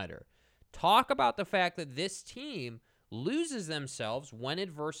Quinn Snyder. Talk about the fact that this team loses themselves when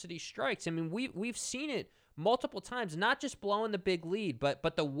adversity strikes. I mean, we've seen it multiple times, not just blowing the big lead,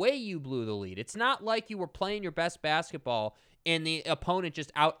 but the way you blew the lead. It's not like you were playing your best basketball and the opponent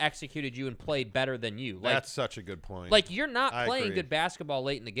just out-executed you and played better than you. Like, that's such a good point. Like, you're not I playing agree. good basketball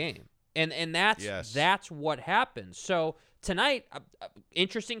late in the game. And that's what happens. So tonight,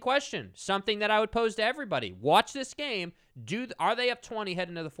 interesting question, something that I would pose to everybody. Watch this game. Are they up 20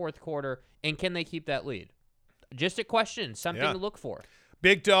 heading into the fourth quarter, and can they keep that lead? Just a question, something to look for.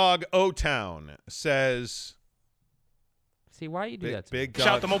 Big Dog O-Town says... See, why you do that to Big me?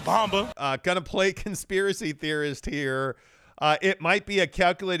 Dog. Shout to Mobamba. Gonna play conspiracy theorist here. It might be a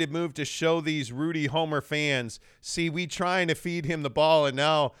calculated move to show these Rudy Homer fans, see, we trying to feed him the ball, and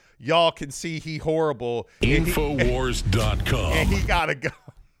now y'all can see he horrible. Infowars.com. And he got to go.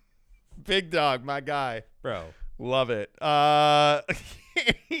 Big Dog, my guy. Bro. Love it.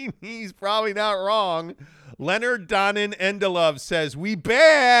 He's probably not wrong. Leonard Donin Endelove says, we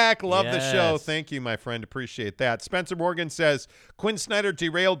back. Love the show. Thank you, my friend. Appreciate that. Spencer Morgan says, Quinn Snyder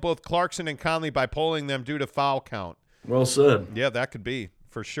derailed both Clarkson and Conley by pulling them due to foul count. Well said. Yeah, that could be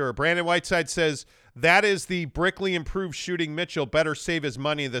for sure. Brandon Whiteside says, that is the Brickley improved shooting. Mitchell better save his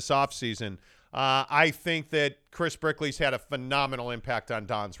money this offseason. I think that Chris Brickley's had a phenomenal impact on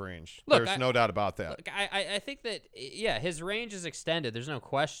Don's range. There's no doubt about that. Look, I think that, his range is extended. There's no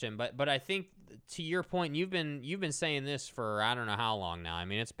question. But I think, to your point, you've been saying this for I don't know how long now. I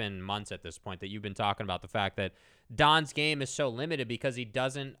mean, it's been months at this point that you've been talking about the fact that Don's game is so limited because he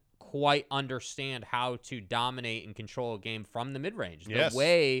doesn't quite understand how to dominate and control a game from the mid-range. The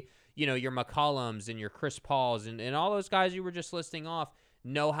way, your McCollums and your Chris Pauls and all those guys you were just listing off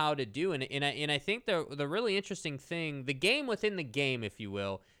know how to do. And I think the really interesting thing, the game within the game, if you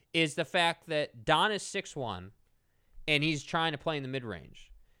will, is the fact that Don is 6'1", and he's trying to play in the mid-range.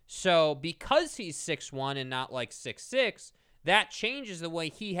 So because he's 6'1" and not like 6'6", that changes the way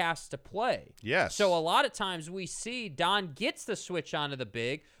he has to play. Yes. So a lot of times we see Don gets the switch onto the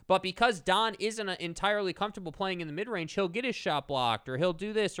big, but because Don isn't entirely comfortable playing in the mid-range, he'll get his shot blocked, or he'll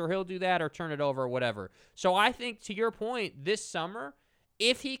do this, or he'll do that, or turn it over, or whatever. So I think, to your point, this summer,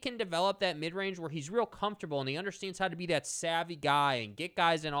 if he can develop that mid-range where he's real comfortable and he understands how to be that savvy guy and get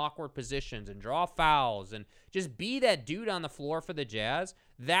guys in awkward positions and draw fouls and just be that dude on the floor for the Jazz,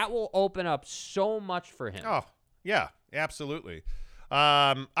 that will open up so much for him. Oh, yeah, absolutely.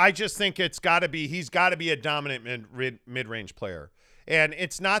 I just think he's got to be a dominant mid-range player. And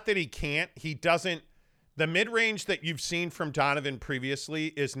it's not that he can't. He doesn't. The mid-range that you've seen from Donovan previously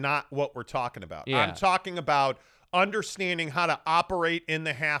is not what we're talking about. Yeah. I'm talking about understanding how to operate in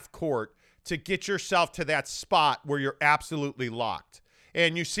the half court to get yourself to that spot where you're absolutely locked.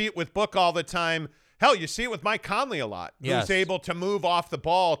 And you see it with Book all the time. Hell, you see it with Mike Conley a lot. Yes. Who's able to move off the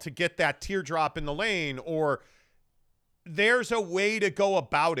ball to get that teardrop in the lane, or there's a way to go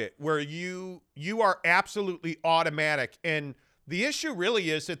about it where you are absolutely automatic. And the issue really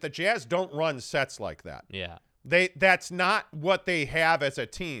is that the Jazz don't run sets like that. Yeah. That's not what they have as a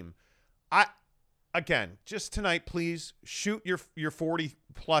team. Again, just tonight, please shoot your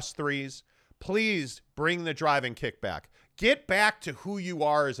 40-plus threes. Please bring the drive and kick back. Get back to who you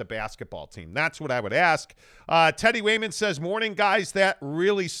are as a basketball team. That's what I would ask. Teddy Wayman says, morning, guys. That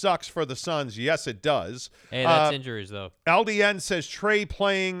really sucks for the Suns. Yes, it does. Hey, that's injuries, though. LDN says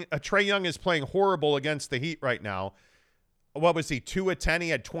Trae Young is playing horrible against the Heat right now. What was he, 2 of 10? He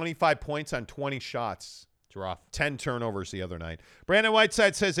had 25 points on 20 shots. It's rough. 10 turnovers the other night. Brandon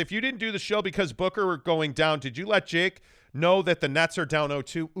Whiteside says, if you didn't do the show because Booker were going down, did you let Jake know that the Nets are down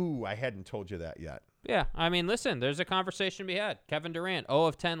 0-2? Ooh, I hadn't told you that yet. Yeah, I mean, listen, there's a conversation to be had. Kevin Durant, 0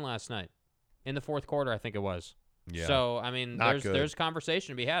 of 10 last night. In the fourth quarter, I think it was. Yeah. So, I mean, there's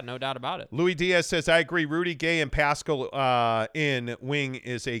conversation to be had, no doubt about it. Louis Diaz says, I agree. Rudy Gay and Pascal in wing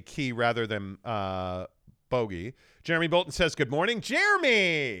is a key rather than bogey. Jeremy Bolton says, good morning.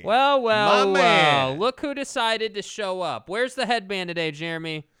 Jeremy! Well. Look who decided to show up. Where's the headband today,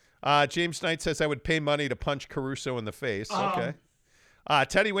 Jeremy? James Knight says, I would pay money to punch Caruso in the face. Okay.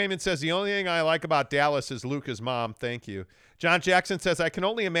 Teddy Wayman says, the only thing I like about Dallas is Luka's mom. Thank you. John Jackson says, I can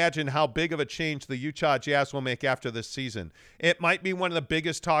only imagine how big of a change the Utah Jazz will make after this season. It might be one of the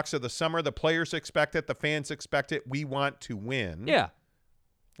biggest talks of the summer. The players expect it. The fans expect it. We want to win. Yeah.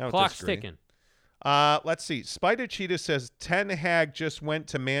 Clock's disagree. ticking. Let's see. Spider Cheetah says, Ten Hag just went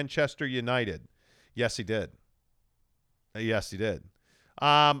to Manchester United. Yes, he did.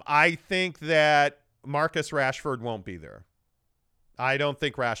 I think that Marcus Rashford won't be there. I don't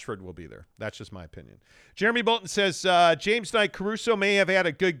think Rashford will be there. That's just my opinion. Jeremy Bolton says, James Knight, Caruso may have had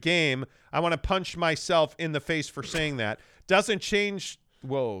a good game. I want to punch myself in the face for saying that. Doesn't change,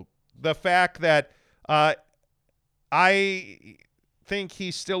 the fact that I think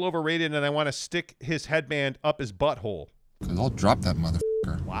he's still overrated and I want to stick his headband up his butthole. Because I'll drop that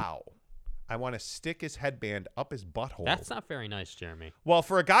motherfucker. Wow. I want to stick his headband up his butthole. That's not very nice, Jeremy. Well,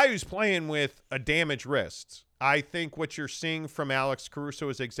 for a guy who's playing with a damaged wrist, I think what you're seeing from Alex Caruso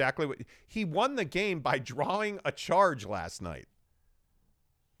is exactly what he won the game by drawing a charge last night.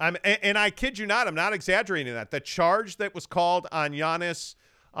 And I kid you not, I'm not exaggerating that. The charge that was called on Giannis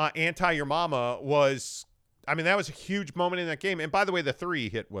anti-your mama was, that was a huge moment in that game. And by the way, the 3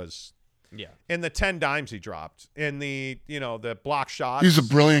 hit was, in the 10 dimes he dropped, in the block shots. He's a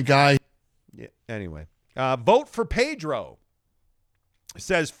brilliant guy. Yeah. Anyway, vote for Pedro.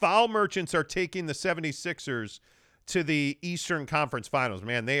 Says foul merchants are taking the 76ers to the Eastern Conference Finals.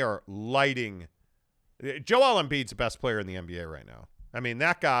 Man, they are lighting. Joel Embiid's the best player in the NBA right now.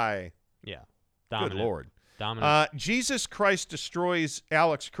 That guy. Yeah. Dominant. Good Lord. Dominant. Jesus Christ destroys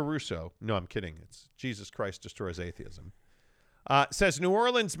Alex Caruso. No, I'm kidding. It's Jesus Christ destroys atheism. Says New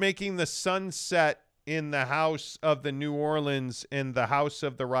Orleans making the sunset in the house of the New Orleans in the house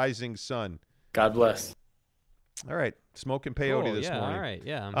of the rising sun. God bless. All right. Smoking peyote this morning. All right.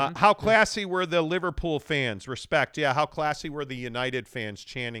 Yeah. How classy were the Liverpool fans? Respect. Yeah. How classy were the United fans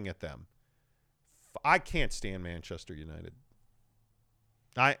chanting at them? I can't stand Manchester United.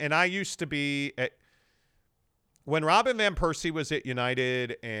 I used to be at, when Robin Van Persie was at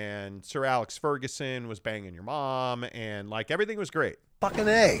United and Sir Alex Ferguson was banging your mom and everything was great. Fucking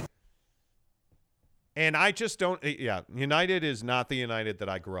A. And I just don't. Yeah. United is not the United that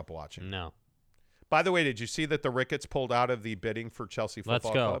I grew up watching. No. By the way, did you see that the Ricketts pulled out of the bidding for Chelsea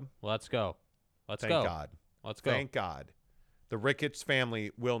Football Club? Let's go. Thank God. Let's go. Thank God. The Ricketts family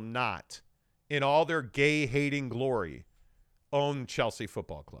will not, in all their gay-hating glory, own Chelsea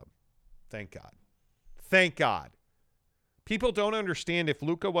Football Club. Thank God. Thank God. People don't understand if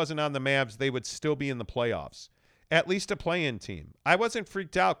Luka wasn't on the Mavs, they would still be in the playoffs. at least a play-in team. I wasn't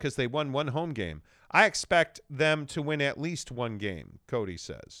freaked out because they won one home game. I expect them to win at least one game, Cody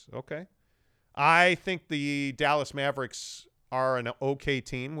says. Okay. I think the Dallas Mavericks are an okay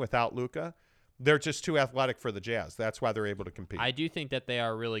team without Luka. They're just too athletic for the Jazz. That's why they're able to compete. I do think that they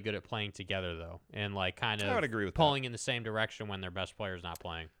are really good at playing together, though, and like kind of I would agree with pulling in the same direction when their best player's not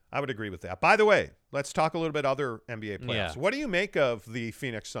playing. I would agree with that. By the way, let's talk a little bit other NBA playoffs. Yeah. What do you make of the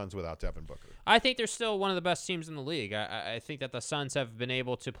Phoenix Suns without Devin Booker? I think they're still one of the best teams in the league. I think that the Suns have been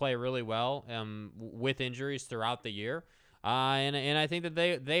able to play really well with injuries throughout the year, and I think that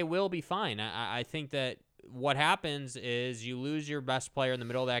they will be fine. I think that what happens is you lose your best player in the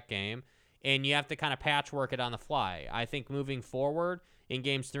middle of that game, and you have to kind of patchwork it on the fly. I think moving forward in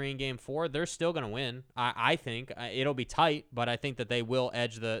Games 3 and Game 4, they're still going to win. I think it'll be tight, but I think that they will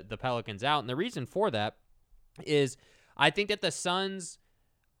edge the Pelicans out. And the reason for that is I think that the Suns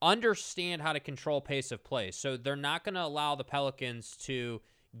understand how to control pace of play. So they're not going to allow the Pelicans to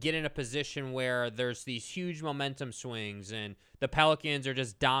get in a position where there's these huge momentum swings and the Pelicans are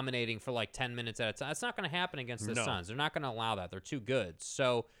just dominating for like 10 minutes at a time. That's not going to happen against the Suns. They're not going to allow that. They're too good.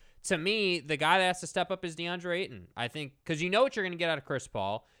 So to me, the guy that has to step up is DeAndre Ayton. I think because you know what you're going to get out of Chris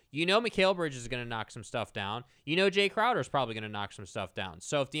Paul. You know Mikal Bridges is going to knock some stuff down. You know Jay Crowder's probably going to knock some stuff down.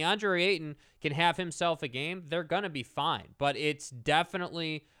 So if DeAndre Ayton can have himself a game, they're going to be fine. But it's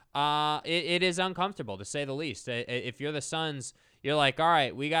definitely it is uncomfortable, to say the least. If you're the Suns, you're like, all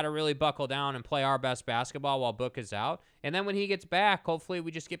right, we got to really buckle down and play our best basketball while Book is out. And then when he gets back, hopefully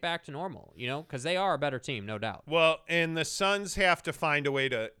we just get back to normal, because they are a better team, no doubt. Well, and the Suns have to find a way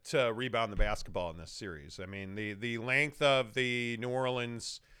to rebound the basketball in this series. I mean, the length of the New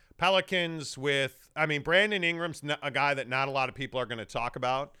Orleans Pelicans Brandon Ingram's a guy that not a lot of people are going to talk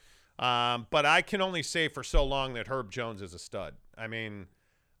about. But I can only say for so long that Herb Jones is a stud. I mean,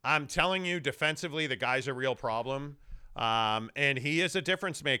 I'm telling you, defensively, the guy's a real problem. And he is a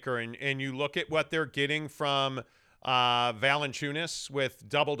difference maker. And you look at what they're getting from Valanciunas with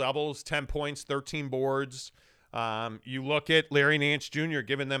double-doubles, 10 points, 13 boards. You look at Larry Nance Jr.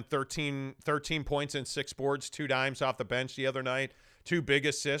 giving them 13 points and 6 boards, 2 dimes off the bench the other night, 2 big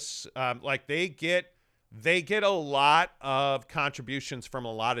assists. They get a lot of contributions from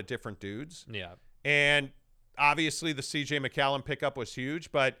a lot of different dudes. Yeah. And obviously the C.J. McCallum pickup was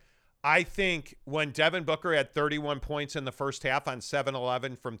huge, but I think when Devin Booker had 31 points in the first half on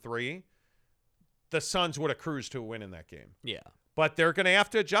 7-11 from 3, the Suns would have cruised to a win in that game. Yeah. But they're going to have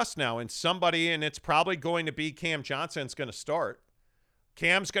to adjust now, and it's probably going to be Cam Johnson's going to start.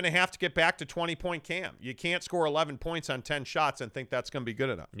 Cam's going to have to get back to 20-point Cam. You can't score 11 points on 10 shots and think that's going to be good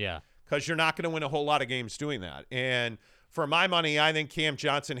enough. Yeah. Because you're not going to win a whole lot of games doing that. And for my money, I think Cam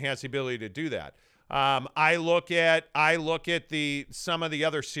Johnson has the ability to do that. I look at some of the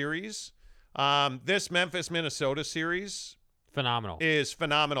other series. This Memphis-Minnesota series is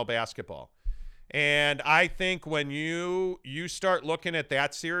phenomenal basketball. And I think when you start looking at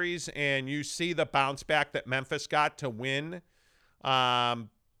that series and you see the bounce back that Memphis got to win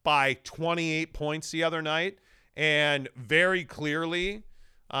by 28 points the other night, and very clearly,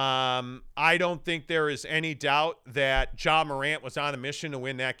 I don't think there is any doubt that Ja Morant was on a mission to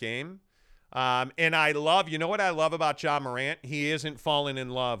win that game. And you know what I love about Ja Morant? He isn't falling in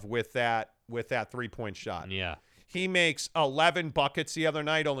love with that 3-point shot. Yeah. He makes 11 buckets the other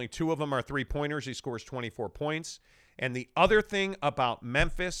night. Only 2 of them are 3-pointers. He scores 24 points. And the other thing about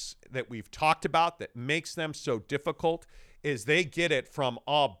Memphis that we've talked about that makes them so difficult is they get it from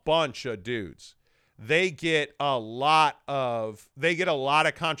a bunch of dudes. They get a lot of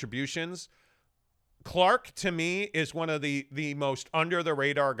contributions. Clark, to me, is one of the most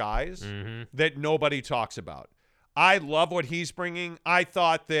under-the-radar guys that nobody talks about. I love what he's bringing. I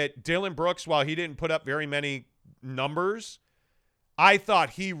thought that Dylan Brooks, while he didn't put up very many numbers, I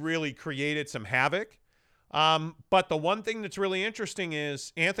thought he really created some havoc. But the one thing that's really interesting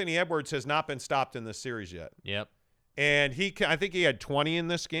is Anthony Edwards has not been stopped in this series yet. Yep. And I think he had 20 in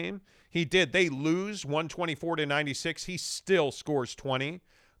this game. He did. They lose 124-96. He still scores 20.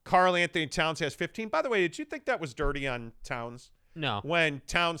 Karl Anthony Towns has 15. By the way, did you think that was dirty on Towns? No. When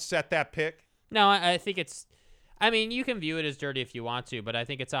Towns set that pick? No, I think it's – you can view it as dirty if you want to, but I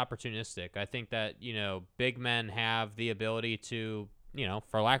think it's opportunistic. I think that, big men have the ability to,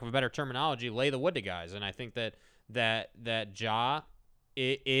 for lack of a better terminology, lay the wood to guys. And I think that Ja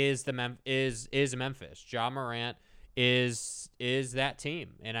is Memphis. Ja Morant is that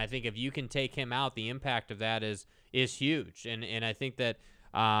team. And I think if you can take him out, the impact of that is huge. And I think that –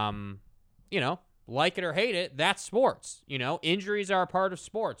 like it or hate it, that's sports. Injuries are a part of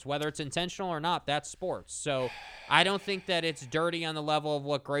sports, whether it's intentional or not. That's sports. So I don't think that it's dirty on the level of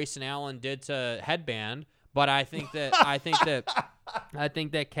what Grayson Allen did to Headband, But I think that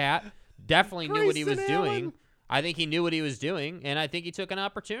Cat definitely knew what he was doing. I think he knew what he was doing, and I think he took an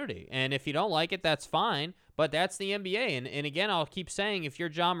opportunity. And if you don't like it, that's fine. But that's the NBA. And again, I'll keep saying, if you're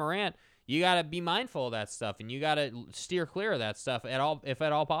John Morant, you got to be mindful of that stuff, and you got to steer clear of that stuff if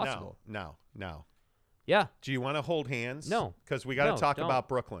at all possible. No. Yeah. Do you want to hold hands? No. Because we got to talk about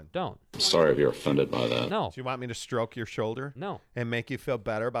Brooklyn. Don't. Sorry if you're offended by that. No. Do you want me to stroke your shoulder? No. And make you feel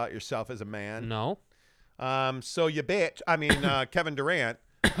better about yourself as a man? No. So you bitch. I mean, Kevin Durant,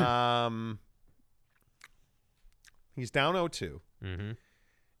 he's down 0-2. Mm-hmm.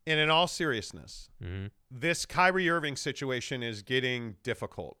 And in all seriousness, mm-hmm. this Kyrie Irving situation is getting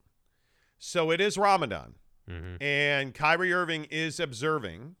difficult. So it is Ramadan, mm-hmm. and Kyrie Irving is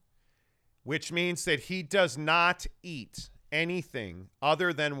observing, which means that he does not eat anything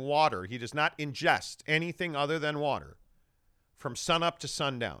other than water. He does not ingest anything other than water from sunup to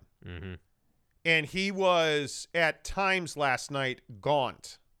sundown. Mm-hmm. And he was, at times last night,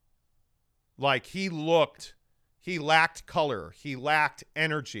 gaunt. Like he lacked color. He lacked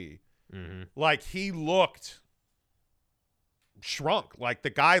energy. Mm-hmm. Like he looked shrunk. Like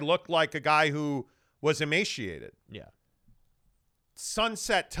the guy looked like a guy who was emaciated. Yeah.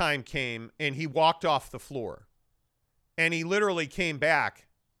 Sunset time came and he walked off the floor. And he literally came back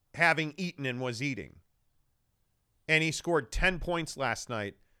having eaten and was eating. And he scored 10 points last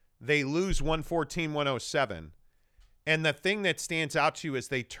night. They lose 114-107. And the thing that stands out to you is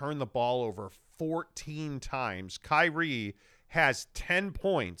they turn the ball over 14 times. Kyrie has 10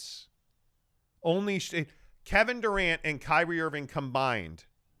 points. Kevin Durant and Kyrie Irving combined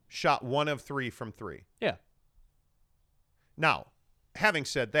shot 1 of 3 from 3. Yeah. Now, having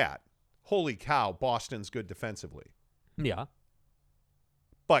said that, holy cow, Boston's good defensively. Yeah.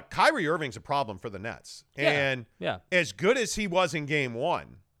 But Kyrie Irving's a problem for the Nets. And as good as he was in game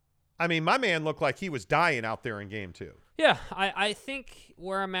 1, I mean, my man looked like he was dying out there in game 2. Yeah, I think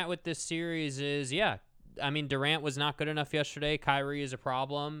where I'm at with this series is, I mean, Durant was not good enough yesterday. Kyrie is a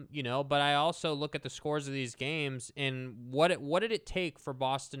problem, but I also look at the scores of these games and what did it take for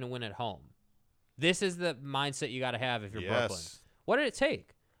Boston to win at home? This is the mindset you got to have if you're Brooklyn. What did it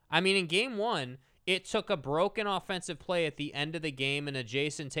take? I mean, in game 1, it took a broken offensive play at the end of the game and a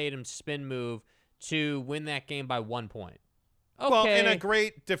Jason Tatum spin move to win that game by 1 point. Okay. Well, and a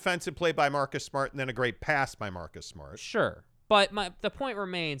great defensive play by Marcus Smart and then a great pass by Marcus Smart. Sure. But the point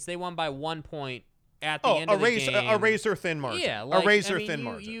remains, they won by 1 point at the end of the game. A razor-thin margin. Yeah. A razor-thin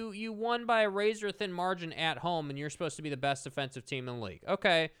margin. You won by a razor-thin margin at home, and you're supposed to be the best defensive team in the league.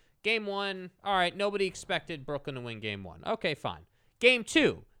 Okay. Game 1, all right, nobody expected Brooklyn to win game 1. Okay, fine. Game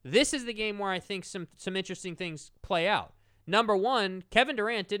 2, this is the game where I think some interesting things play out. Number 1, Kevin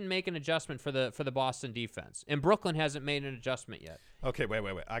Durant didn't make an adjustment for the Boston defense, and Brooklyn hasn't made an adjustment yet. Okay, wait.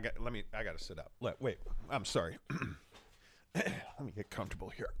 I got to sit up. Wait. I'm sorry. Let me get comfortable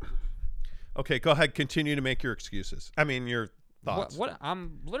here. Okay, go ahead. Continue to make your excuses. I mean, your thoughts. What?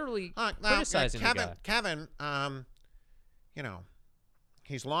 I'm literally criticizing the guy. Kevin,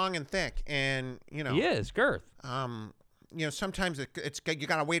 he's long and thick, and he is girth. Sometimes it's you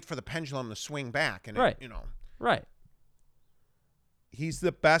got to wait for the pendulum to swing back, and right. Right. He's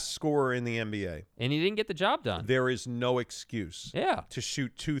the best scorer in the NBA. And he didn't get the job done. There is no excuse to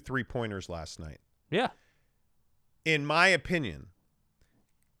shoot 2 3-pointers last night. Yeah. In my opinion,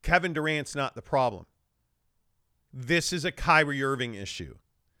 Kevin Durant's not the problem. This is a Kyrie Irving issue.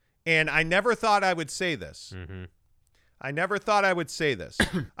 And I never thought I would say this. Mm-hmm. I never thought I would say this.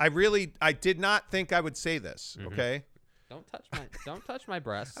 I did not think I would say this, mm-hmm. Okay? Don't touch my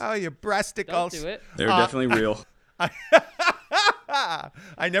breasts. Oh, your breasticles. Don't do it. They're definitely real.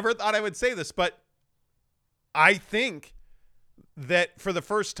 I never thought I would say this, but I think that for the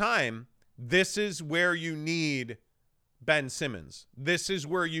first time, this is where you need Ben Simmons. This is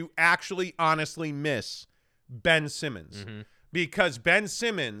where you actually honestly miss Ben Simmons. Mm-hmm. Because Ben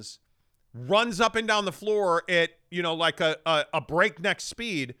Simmons runs up and down the floor at, like a breakneck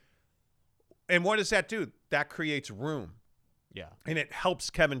speed. And what does that do? That creates room. Yeah. And it helps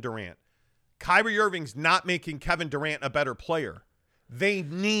Kevin Durant. Kyrie Irving's not making Kevin Durant a better player. They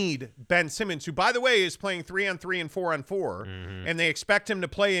need Ben Simmons, who, by the way, is playing 3-on-3 and 4-on-4, mm-hmm. and they expect him to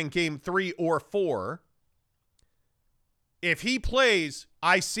play in game 3 or 4. If he plays,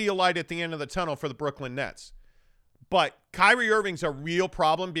 I see a light at the end of the tunnel for the Brooklyn Nets. But Kyrie Irving's a real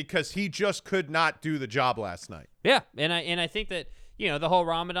problem because he just could not do the job last night. Yeah, and I think that, the whole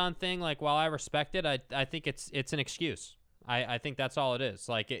Ramadan thing, like, while I respect it, I think it's an excuse. I think that's all it is.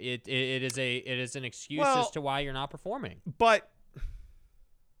 Like, it is an excuse as to why you're not performing. But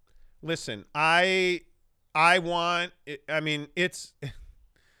listen, it's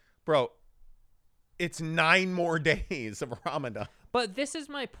it's 9 more days of Ramadan. But this is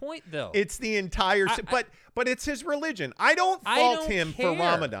my point, though. It's the entire but it's his religion. I don't fault him for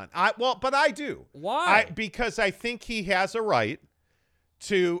Ramadan. But I do. Why? Because I think he has a right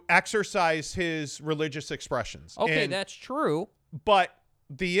to exercise his religious expressions. Okay, that's true. But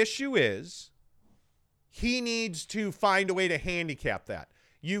the issue is he needs to find a way to handicap that.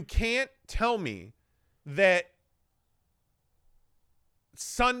 You can't tell me that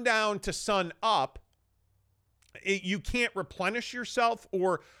sundown to sun up, you can't replenish yourself,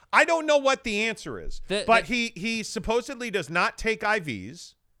 or I don't know what the answer is. But he supposedly does not take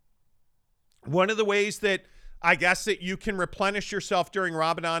IVs. One of the ways that I guess that you can replenish yourself during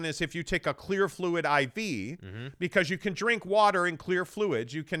Ramadan is if you take a clear fluid IV, because you can drink water and clear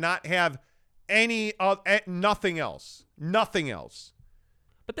fluids. You cannot have nothing else. Nothing else.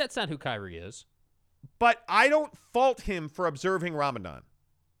 But that's not who Kyrie is. But I don't fault him for observing Ramadan.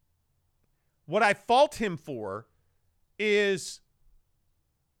 What I fault him for is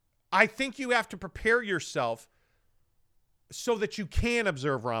I think you have to prepare yourself so that you can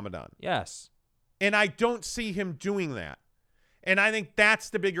observe Ramadan. Yes. And I don't see him doing that. And I think that's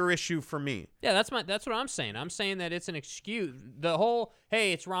the bigger issue for me. Yeah, that's what I'm saying. I'm saying that it's an excuse. The whole,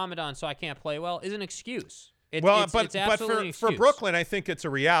 hey, it's Ramadan, so I can't play well, is an excuse. It's absolutely an excuse. For Brooklyn, I think it's a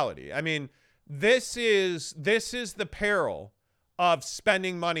reality. I mean, this is the peril of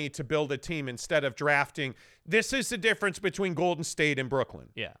spending money to build a team instead of drafting. This is the difference between Golden State and Brooklyn.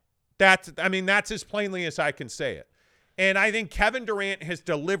 Yeah. That's as plainly as I can say it. And I think Kevin Durant has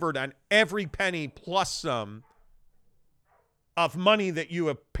delivered on every penny plus some of money that you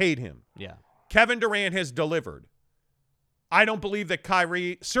have paid him. Yeah. Kevin Durant has delivered. I don't believe that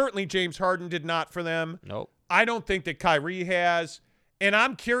Kyrie, certainly James Harden did not for them. Nope. I don't think that Kyrie has. And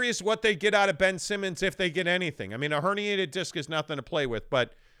I'm curious what they get out of Ben Simmons if they get anything. I mean, a herniated disc is nothing to play with.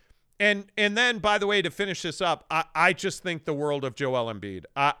 But and then, by the way, to finish this up, I just think the world of Joel Embiid.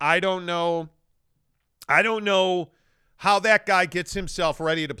 I don't know how that guy gets himself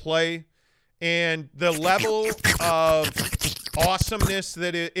ready to play. And the level of awesomeness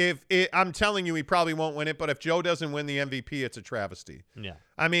that I'm telling you, he probably won't win it. But if Joe doesn't win the MVP, it's a travesty. Yeah.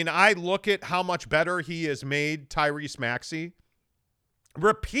 I mean, I look at how much better he has made Tyrese Maxey.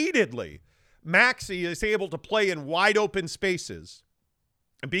 Repeatedly, Maxey is able to play in wide open spaces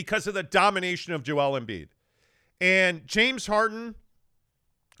because of the domination of Joel Embiid. And James Harden,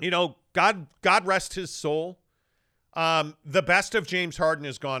 God rest his soul. The best of James Harden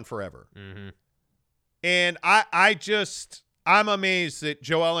is gone forever. Mm-hmm. And I'm amazed that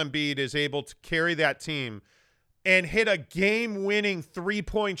Joel Embiid is able to carry that team and hit a game-winning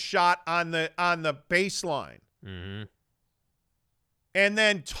 3-point shot on the baseline. Mm-hmm. And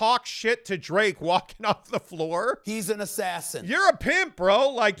then talk shit to Drake walking off the floor. He's an assassin. You're a pimp,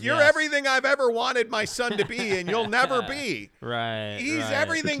 bro. Like, you're everything I've ever wanted my son to be, and you'll never be. Right. He's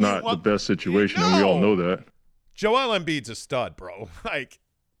everything. It's not the best situation, and we all know that. Joel Embiid's a stud, bro. Like,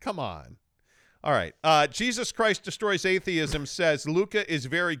 come on. All right. Jesus Christ Destroys Atheism says, Luka is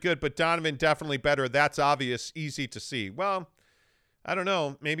very good, but Donovan definitely better. That's obvious, easy to see. Well, I don't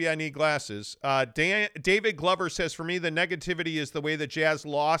know. Maybe I need glasses. David Glover says, for me, the negativity is the way the Jazz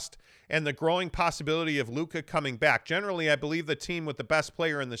lost and the growing possibility of Luka coming back. Generally, I believe the team with the best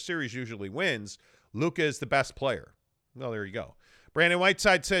player in the series usually wins. Luka is the best player. Well, there you go. Brandon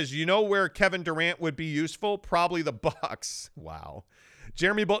Whiteside says, you know where Kevin Durant would be useful? Probably the Bucks. Wow.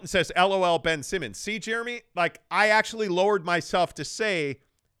 Jeremy Bolton says, LOL Ben Simmons. See, Jeremy, I actually lowered myself to say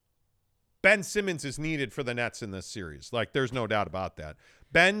Ben Simmons is needed for the Nets in this series. There's no doubt about that.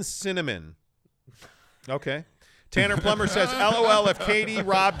 Ben Cinnamon. Okay. Tanner Plummer says, LOL, if KD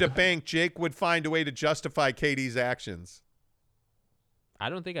robbed a bank, Jake would find a way to justify KD's actions. I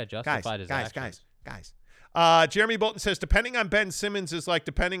don't think I justified his actions. Guys. Jeremy Bolton says, depending on Ben Simmons is like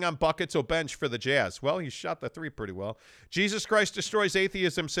depending on buckets or bench for the Jazz. Well, he shot the three pretty well. Jesus Christ Destroys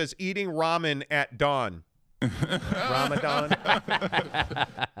Atheism says, eating ramen at dawn. Ramadan.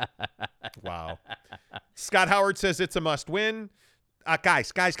 Wow. Scott Howard says it's a must win.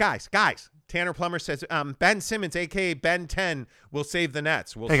 Guys. Tanner Plummer says Ben Simmons, a.k.a. Ben 10, will save the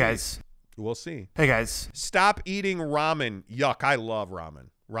Nets. We'll see. Guys. We'll see. Hey, guys. Stop eating ramen. Yuck. I love ramen.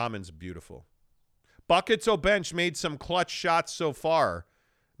 Ramen's beautiful. Buckets O'Bench made some clutch shots so far.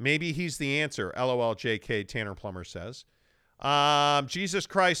 Maybe he's the answer. LOL JK, Tanner Plummer says. Jesus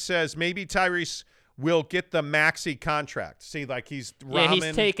Christ says maybe Tyrese will get the Maxey contract. See, he's ramen. Yeah,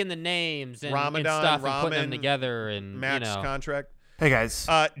 he's taking the names and stuff and putting them together. And Max contract. Hey, guys.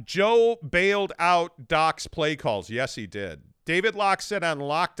 Joe bailed out Doc's play calls. Yes, he did. David Locke said on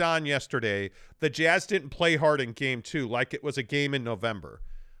Locked On yesterday, the Jazz didn't play hard in Game 2 like it was a game in November.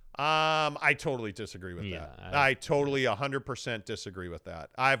 I totally disagree with that. I totally 100% disagree with that.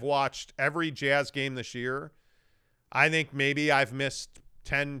 I've watched every Jazz game this year. I think maybe I've missed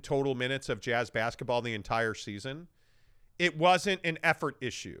 10 total minutes of Jazz basketball the entire season. It wasn't an effort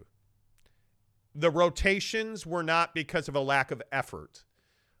issue. The rotations were not because of a lack of effort.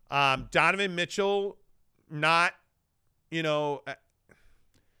 Donovan Mitchell, not,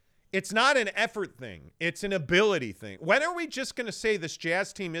 it's not an effort thing. It's an ability thing. When are we just going to say this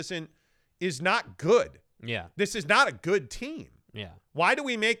Jazz team is not good? Yeah. This is not a good team. Yeah. Why do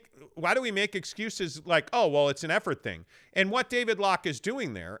we make excuses like, oh, well, it's an effort thing? And what David Locke is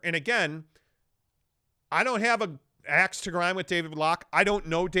doing there, and again, I don't have a axe to grind with David Locke. I don't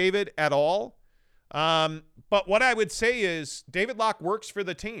know David at all. But what I would say is David Locke works for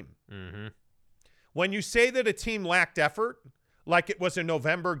the team. Mm-hmm. When you say that a team lacked effort, like it was a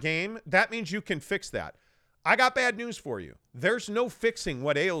November game, that means you can fix that. I got bad news for you. There's no fixing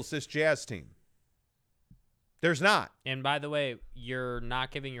what ails this Jazz team. There's not. And by the way, you're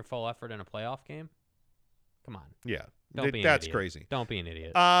not giving your full effort in a playoff game? Come on. Yeah. Don't be an That's idiot. crazy. Don't be an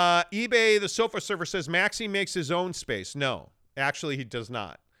idiot. eBay, the sofa server, says Maxey makes his own space. No, actually he does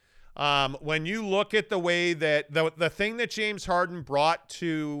not. When you look at the way that the thing that James Harden brought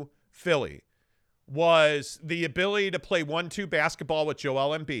to Philly was the ability to play 1-2 basketball with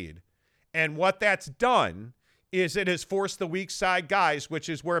Joel Embiid. And what that's done is it has forced the weak side guys, which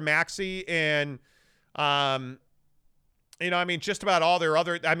is where Maxey and, just about all their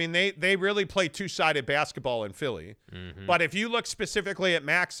other, they really play two-sided basketball in Philly. Mm-hmm. But if you look specifically at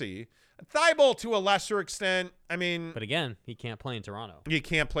Maxey, Thibault to a lesser extent, But again, he can't play in Toronto. You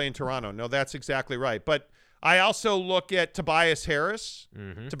can't play in Toronto. No, that's exactly right. But I also look at Tobias Harris.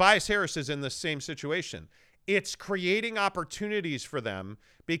 Mm-hmm. Tobias Harris is in the same situation. It's creating opportunities for them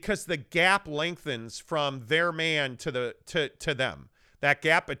because the gap lengthens from their man to them. That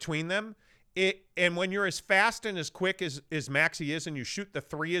gap between them. And when you're as fast and as quick as Maxey is and you shoot the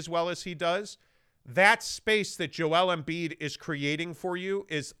three as well as he does, that space that Joel Embiid is creating for you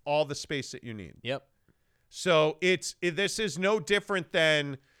is all the space that you need. Yep. So this is no different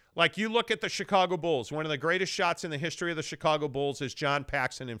than, like, you look at the Chicago Bulls. One of the greatest shots in the history of the Chicago Bulls is John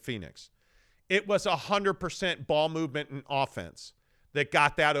Paxson in Phoenix. It was 100% ball movement and offense that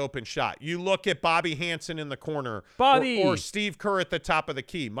got that open shot. You look at Bobby Hansen in the corner or Steve Kerr at the top of the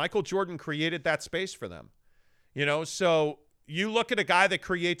key. Michael Jordan created that space for them. So you look at a guy that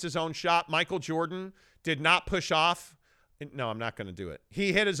creates his own shot. Michael Jordan did not push off. No, I'm not going to do it.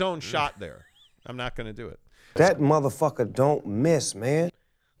 He hit his own shot there. I'm not going to do it. That motherfucker don't miss, man.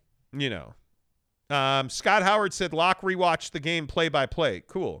 Scott Howard said Locke rewatched the game play by play.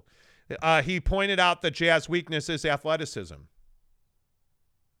 Cool. He pointed out the Jazz weakness is athleticism.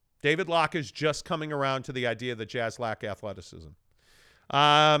 David Locke is just coming around to the idea that Jazz lack athleticism.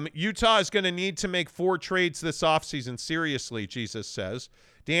 Utah is going to need to make 4 trades this offseason. Seriously, Jesus says.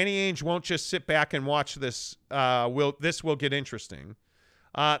 Danny Ainge won't just sit back and watch this. This will get interesting.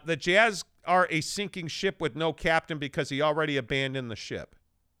 The Jazz are a sinking ship with no captain because he already abandoned the ship.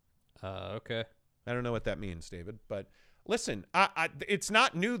 Okay. I don't know what that means, David. But listen, it's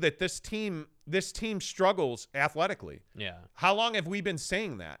not new that this team struggles athletically. Yeah. How long have we been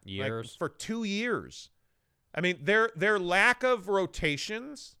saying that? Years. Like, for 2 years. Their lack of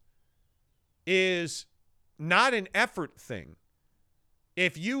rotations is not an effort thing.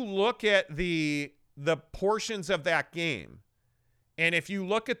 If you look at the portions of that game, and if you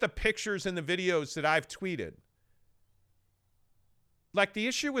look at the pictures and the videos that I've tweeted, like the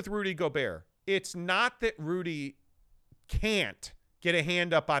issue with Rudy Gobert, it's not that Rudy can't get a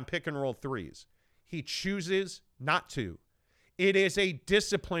hand up on pick and roll threes. He chooses not to. It is a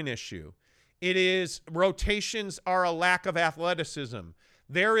discipline issue. It is rotations are a lack of athleticism.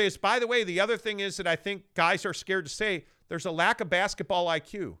 There is, by the way, the other thing is that I think guys are scared to say there's a lack of basketball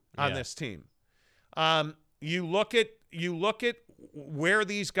IQ on this team. You look at where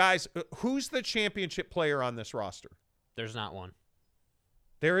these guys, who's the championship player on this roster? There's not one.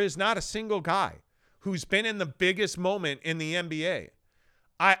 There is not a single guy who's been in the biggest moment in the NBA.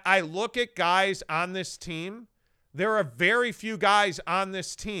 I look at guys on this team. There are very few guys on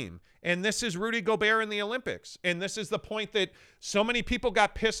this team. And this is Rudy Gobert in the Olympics. And this is the point that so many people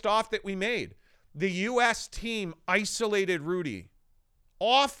got pissed off that we made. The U.S. team isolated Rudy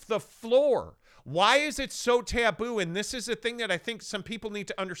off the floor. Why is it so taboo? And this is the thing that I think some people need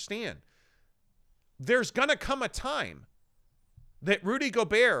to understand. There's going to come a time that Rudy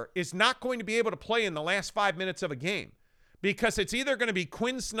Gobert is not going to be able to play in the last 5 minutes of a game because it's either going to be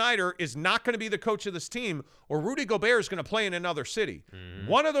Quinn Snyder is not going to be the coach of this team or Rudy Gobert is going to play in another city.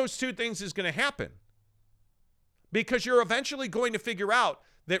 One of those two things is going to happen because you're eventually going to figure out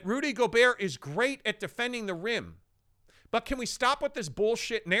that Rudy Gobert is great at defending the rim. But can we stop with this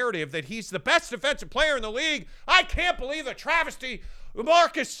bullshit narrative that he's the best defensive player in the league? I can't believe the travesty.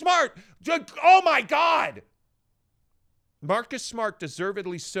 Marcus Smart. Oh, my God. Marcus Smart,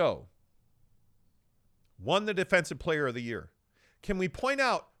 deservedly so, won the Defensive Player of the Year. Can we point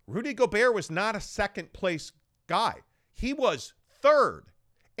out Rudy Gobert was not a second-place guy. He was third,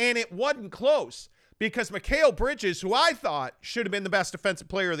 and it wasn't close because Mikal Bridges, who I thought should have been the best Defensive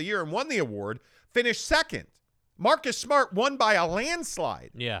Player of the Year and won the award, finished second. Marcus Smart won by a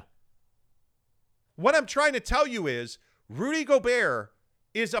landslide. Yeah. What I'm trying to tell you is Rudy Gobert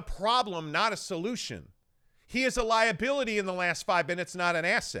is a problem, not a solution. He is a liability in the last 5 minutes, not an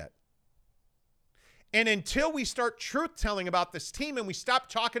asset. And until we start truth-telling about this team and we stop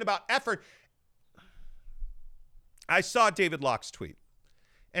talking about effort, I saw David Locke's tweet.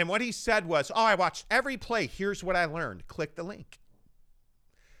 And what he said was, I watched every play. Here's what I learned. Click the link.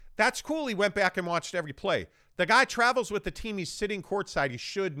 That's cool. He went back and watched every play. The guy travels with the team. He's sitting courtside. He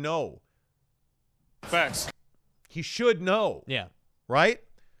should know. Facts. He should know. Yeah. Right?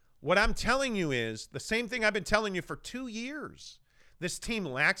 What I'm telling you is the same thing I've been telling you for 2 years. This team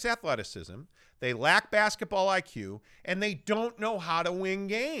lacks athleticism. They lack basketball IQ. And they don't know how to win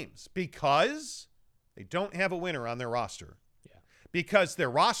games because they don't have a winner on their roster. Yeah. Because their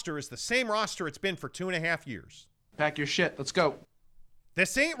roster is the same roster it's been for 2.5 years. Pack your shit. Let's go.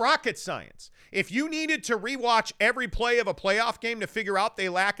 This ain't rocket science. If you needed to rewatch every play of a playoff game to figure out they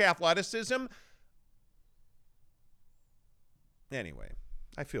lack athleticism, anyway,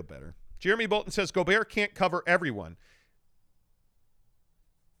 I feel better. Jeremy Bolton says Gobert can't cover everyone.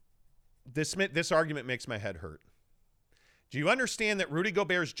 This argument makes my head hurt. Do you understand that Rudy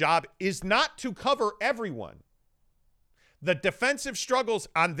Gobert's job is not to cover everyone? The defensive struggles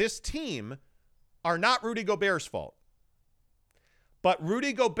on this team are not Rudy Gobert's fault. But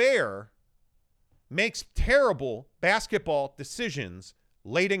Rudy Gobert makes terrible basketball decisions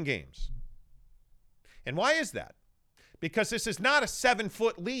late in games. And why is that? Because this is not a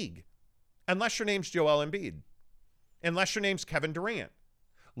 7-foot league, unless your name's Joel Embiid, unless your name's Kevin Durant.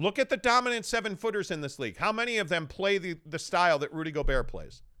 Look at the dominant 7-footers in this league. How many of them play the style that Rudy Gobert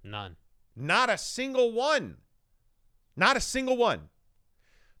plays? None. Not a single one. Not a single one.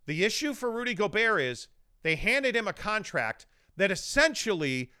 The issue for Rudy Gobert is they handed him a contract that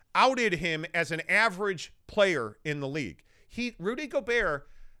essentially outed him as an average player in the league. Rudy Gobert,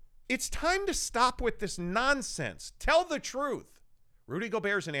 it's time to stop with this nonsense. Tell the truth. Rudy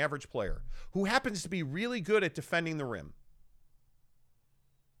Gobert is an average player who happens to be really good at defending the rim.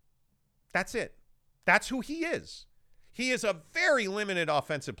 That's it. That's who he is. He is a very limited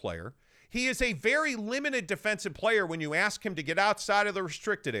offensive player. He is a very limited defensive player when you ask him to get outside of the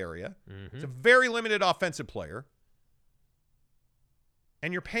restricted area. Mm-hmm. He's a very limited offensive player.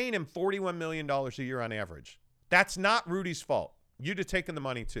 And you're paying him $41 million a year on average. That's not Rudy's fault. You'd have taken the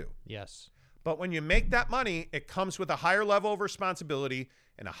money too. Yes. But when you make that money, it comes with a higher level of responsibility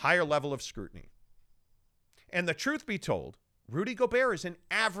and a higher level of scrutiny. And the truth be told, Rudy Gobert is an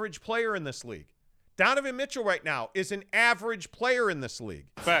average player in this league. Donovan Mitchell right now is an average player in this league.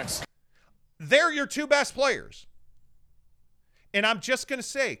 Facts. They're your two best players. And I'm just going to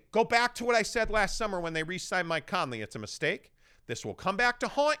say, go back to what I said last summer when they re-signed Mike Conley. It's a mistake. This will come back to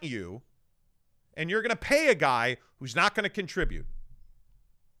haunt you, and you're going to pay a guy who's not going to contribute.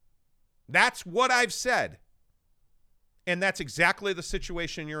 That's what I've said. And that's exactly the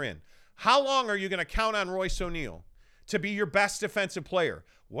situation you're in. How long are you going to count on Royce O'Neal to be your best defensive player?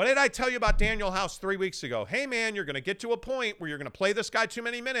 What did I tell you about Daniel House 3 weeks ago? Hey, man, you're going to get to a point where you're going to play this guy too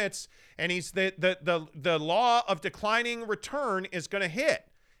many minutes, and he's the law of declining return is going to hit.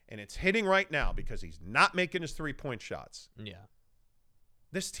 And it's hitting right now because he's not making his three-point shots. Yeah.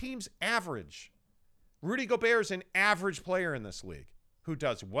 This team's average. Rudy Gobert is an average player in this league who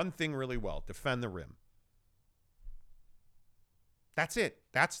does one thing really well, defend the rim. That's it.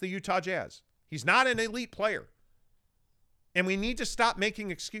 That's the Utah Jazz. He's not an elite player. And we need to stop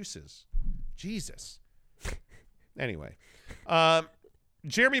making excuses. Jesus. Anyway.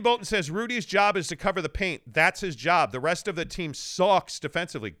 Jeremy Bolton says Rudy's job is to cover the paint. That's his job. The rest of the team sucks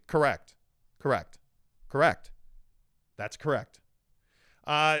defensively. Correct. That's correct.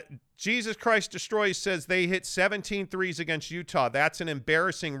 Jesus Christ Destroys says they hit 17 threes against Utah. That's an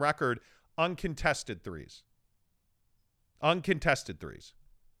embarrassing record. Uncontested threes. Uncontested threes.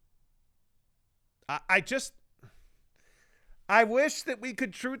 I wish that we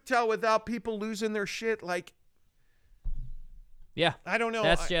could truth tell without people losing their shit. Like, yeah, I don't know.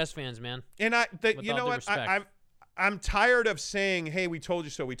 That's Jazz fans, man. And you know what? I'm tired of saying, "Hey, we told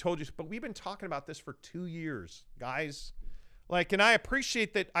you so. We told you so." But we've been talking about this for 2 years, guys. Like, and I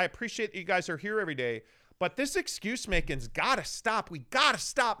appreciate that. I appreciate that you guys are here every day. But this excuse making's got to stop. We got to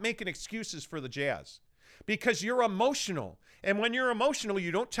stop making excuses for the Jazz because you're emotional. And when you're emotional,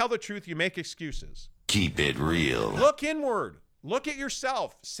 you don't tell the truth. You make excuses. Keep it real. Look inward. Look at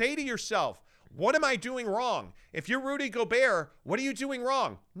yourself. Say to yourself, what am I doing wrong? If you're Rudy Gobert, what are you doing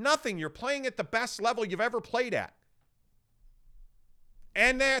wrong? Nothing. You're playing at the best level you've ever played at.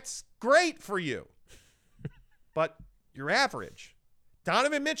 And that's great for you. But you're average.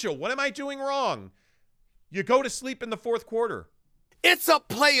 Donovan Mitchell, what am I doing wrong? You go to sleep in the fourth quarter. It's a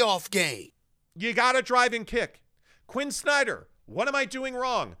playoff game. You got to drive and kick. Quinn Snyder, what am I doing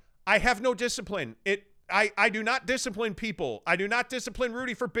wrong? I have no discipline. I do not discipline people. I do not discipline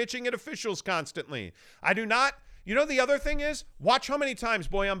Rudy for bitching at officials constantly. I do not. You know, the other thing is, watch how many times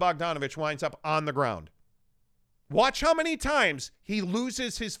Bojan Bogdanovic winds up on the ground. Watch how many times he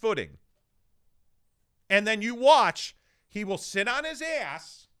loses his footing. And then you watch, he will sit on his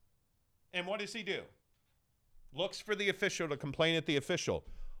ass, and what does he do? Looks for the official to complain at the official.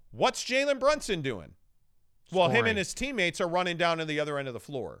 What's Jalen Brunson doing? Well, him and his teammates are running down to the other end of the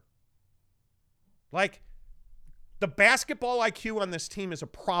floor. Like, the basketball IQ on this team is a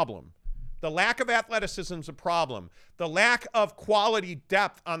problem. The lack of athleticism is a problem. The lack of quality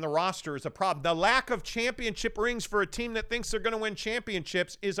depth on the roster is a problem. The lack of championship rings for a team that thinks they're going to win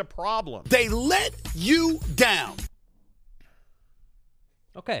championships is a problem. They let you down.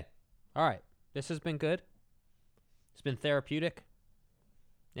 Okay. All right. This has been good. It's been therapeutic.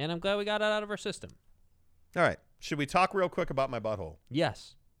 And I'm glad we got it out of our system. All right. Should we talk real quick about my butthole?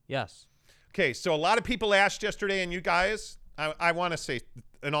 Yes. Yes. Okay. So a lot of people asked yesterday, and you guys, I want to say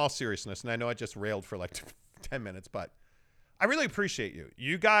in all seriousness, and I know I just railed for like 10 minutes, but I really appreciate you.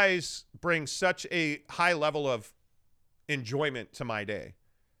 You guys bring such a high level of enjoyment to my day.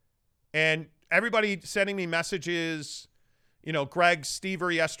 And everybody sending me messages, you know, Greg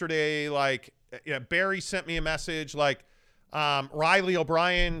Stever yesterday, like, Barry sent me a message, like Riley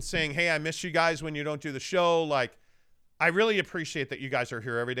O'Brien saying, hey, I miss you guys when you don't do the show. Like, I really appreciate that you guys are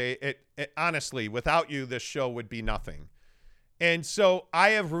here every day. It honestly, without you, this show would be nothing. And so I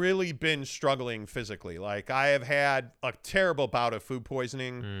have really been struggling physically. Like, I have had a terrible bout of food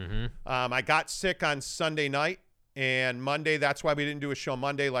poisoning. Mm-hmm. I got sick on Sunday night, and Monday, that's why we didn't do a show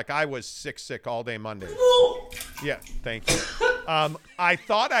Monday. Like, I was sick all day Monday. Yeah, thank you. I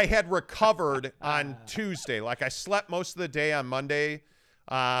thought I had recovered on Tuesday. Like, I slept most of the day on Monday,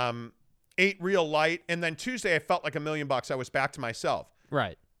 ate real light, and then Tuesday I felt like $1 million. I was back to myself.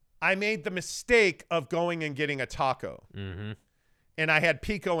 Right. I made the mistake of going and getting a taco. Mm-hmm. And I had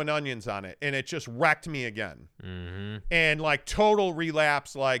pico and onions on it, and it just wrecked me again. Mm-hmm. And, like, total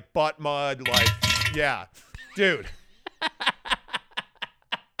relapse, like, butt mud, like, yeah. Dude.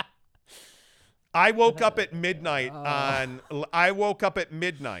 I woke up at midnight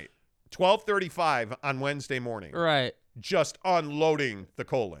 12:35 on Wednesday morning. Right. Just unloading the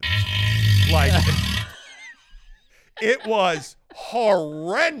colon. Like, it was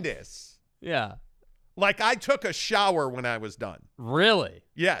horrendous. Yeah. Like, I took a shower when I was done. Really?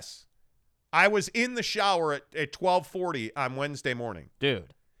 Yes. I was in the shower at 12:40 on Wednesday morning.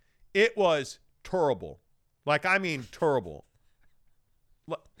 Dude. It was terrible. Like, I mean, terrible.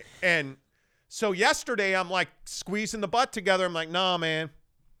 And so yesterday, I'm like squeezing the butt together. I'm like, nah, man.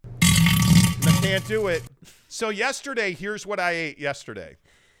 I can't do it. So yesterday, here's what I ate yesterday.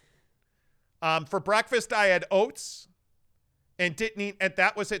 For breakfast, I had oats and didn't eat. And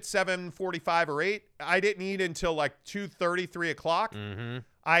that was at 7:45 or 8. I didn't eat until like 2:30, 3 o'clock. Mm-hmm.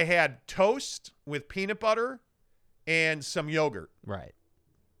 I had toast with peanut butter and some yogurt. Right.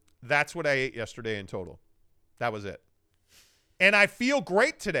 That's what I ate yesterday in total. That was it. And I feel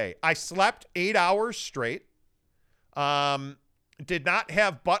great today. I slept 8 hours straight. Did not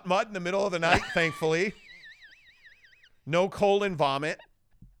have butt mud in the middle of the night, thankfully. No colon vomit.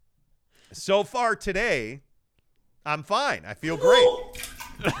 So far today, I'm fine. I feel great.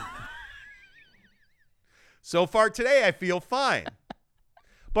 So far today, I feel fine.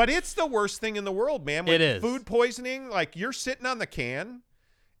 But it's the worst thing in the world, man. With it is. Food poisoning, like, you're sitting on the can,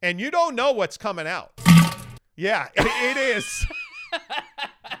 and you don't know what's coming out. Yeah, it is.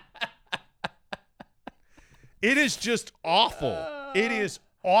 It is just awful. It is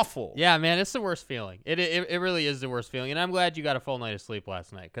awful. Yeah, man, it's the worst feeling. It really is the worst feeling. And I'm glad you got a full night of sleep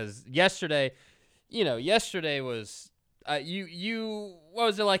last night, because yesterday was you what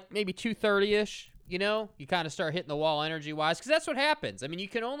was it, like maybe 2:30ish? You know, you kind of start hitting the wall energy-wise, because that's what happens. I mean, you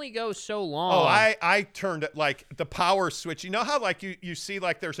can only go so long. Oh, I turned it, like, the power switch. You know how, like, you see,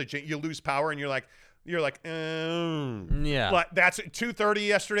 like, you lose power, and you're like, yeah. Like, that's 2:30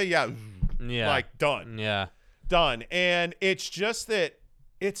 yesterday. Yeah. Yeah. Like, done. Yeah. done. And it's just that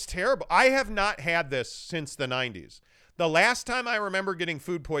it's terrible. I have not had this since the 90s. The last time I remember getting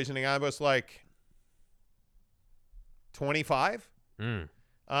food poisoning, I was like 25.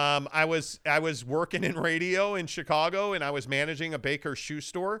 I was working in radio in Chicago, and I was managing a Baker's shoe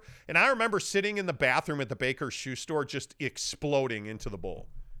store. And I remember sitting in the bathroom at the Baker's shoe store just exploding into the bowl.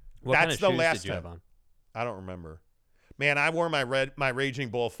 What That's kind of the shoes last did you time. have on? I don't remember. Man, I wore my Raging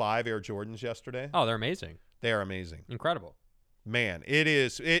Bull 5 Air Jordans yesterday. Oh, they're amazing. They are amazing. Incredible. Man, it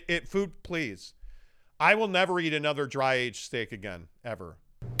is. It food, please. I will never eat another dry aged steak again, ever.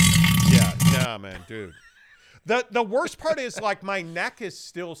 Yeah, nah, man, dude. The worst part is, like, my neck is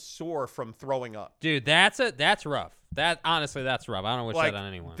still sore from throwing up. Dude, that's rough. Honestly, that's rough. I don't wish that on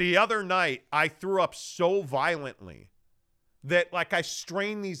anyone. The other night, I threw up so violently that, like, I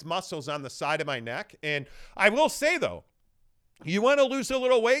strained these muscles on the side of my neck. And I will say, though, you want to lose a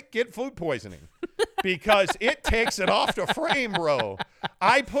little weight, get food poisoning. Because it takes it off the frame, bro.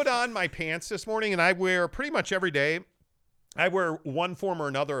 I put on my pants this morning, and I wear pretty much every day. I wear one form or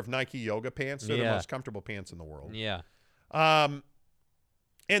another of Nike yoga pants. They're the most comfortable pants in the world. Yeah. And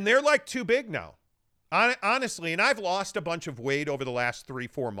they're like too big now. Honestly, and I've lost a bunch of weight over the last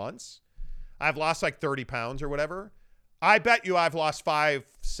 3-4 months. I've lost like 30 pounds or whatever. I bet you I've lost 5,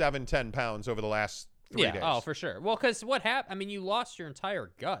 7, 10 pounds over the last 3 days. Oh, for sure. Well, because what happened? I mean, you lost your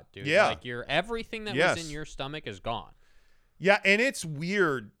entire gut, dude. Yeah. Like everything that was in your stomach is gone. Yeah, and it's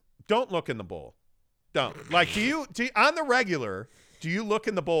weird. Don't look in the bowl. Don't. Like, do you on the regular, do you look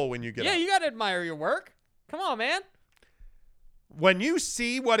in the bowl when you get up? You got to admire your work. Come on, man. When you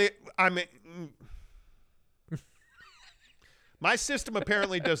see my system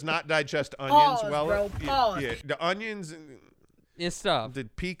apparently does not digest onions well. Bro, pause. Yeah, the onions and stuff. The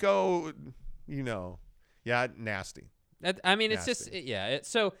pico, yeah, nasty. I mean, it's nasty. just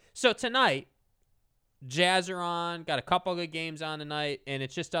So tonight, Jazz are on. Got a couple of good games on tonight, and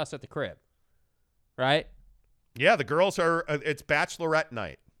it's just us at the crib, right? Yeah, the girls are. It's bachelorette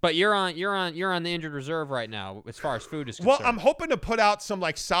night. But you're on the injured reserve right now as far as food is concerned. Well, I'm hoping to put out some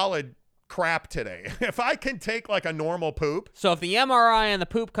like solid crap today. If I can take like a normal poop. So if the MRI and the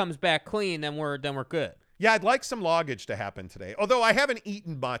poop comes back clean, then we're good. Yeah, I'd like some loggage to happen today. Although I haven't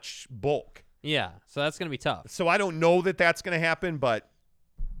eaten much bulk. Yeah, so that's gonna be tough. So I don't know that that's gonna happen, but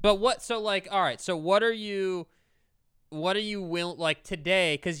what? So like, all right. So what are you like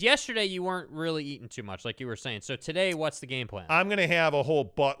today? Because yesterday you weren't really eating too much, like you were saying. So today, what's the game plan? I'm gonna have a whole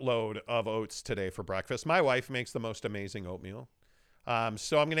buttload of oats today for breakfast. My wife makes the most amazing oatmeal.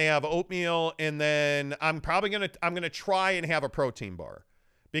 So I'm gonna have oatmeal, and then I'm gonna try and have a protein bar,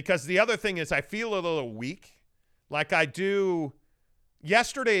 because the other thing is I feel a little weak, like I do.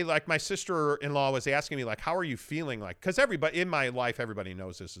 Yesterday, like my sister-in-law was asking me, like, how are you feeling? Like, because everybody in my life, everybody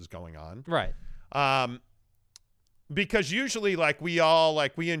knows this is going on, right? Because usually, like we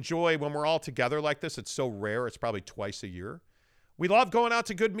enjoy when we're all together like this. It's so rare; it's probably twice a year. We love going out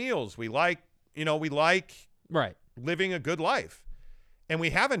to good meals. We like right living a good life. And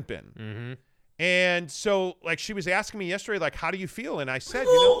we haven't been. Mm-hmm. And so, like, she was asking me yesterday, like, how do you feel? And I said,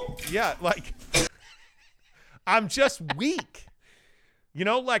 like, I'm just weak.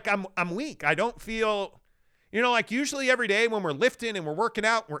 Like, I'm weak. I don't feel, like, usually every day when we're lifting and we're working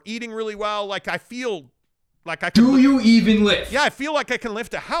out, we're eating really well, like, I feel like I can. Do you even lift? Yeah, I feel like I can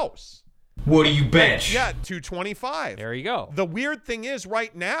lift a house. What do you bench? Yeah, 225. There you go. The weird thing is,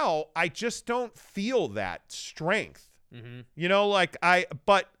 right now, I just don't feel that strength. Mm-hmm.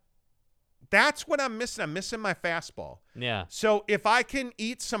 But that's what I'm missing. I'm missing my fastball. Yeah. So if I can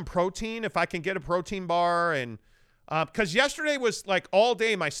eat some protein, if I can get a protein bar, and because yesterday was like all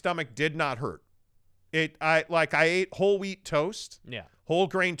day, my stomach did not hurt. I ate whole wheat toast, whole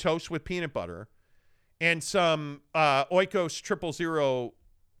grain toast with peanut butter, and some Oikos 000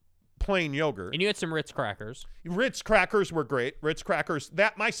 plain yogurt. And you had some Ritz crackers. Ritz crackers were great. Ritz crackers.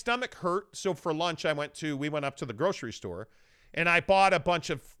 That my stomach hurt, so for lunch we went up to the grocery store, and I bought a bunch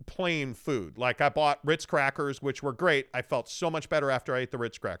of plain food. Like I bought Ritz crackers, which were great. I felt so much better after I ate the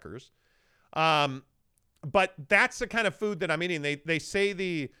Ritz crackers. But that's the kind of food that I'm eating. They say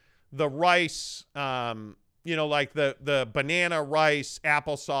the rice, like the banana rice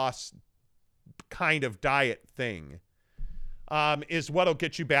applesauce kind of diet thing. Is what'll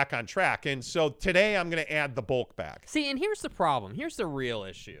get you back on track. And so today I'm going to add the bulk back. See, and here's the problem. Here's the real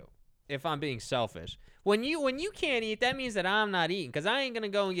issue, if I'm being selfish. When you can't eat, that means that I'm not eating, because I ain't going to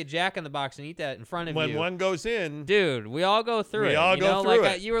go and get Jack in the Box and eat that in front of you. When one goes in. Dude, we all go through it. We all go through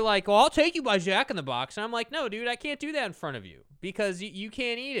it. You were like, well, I'll take you by Jack in the Box. And I'm like, no, dude, I can't do that in front of you, because you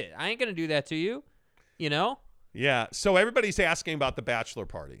can't eat it. I ain't going to do that to you, Yeah. So everybody's asking about the bachelor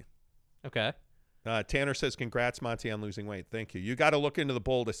party. Okay. Tanner says, congrats, Monty, on losing weight. Thank you. You got to look into the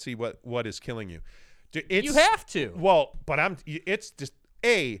bowl to see what is killing you. You have to. Well, but it's just,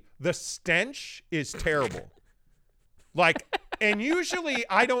 the stench is terrible. Like, and usually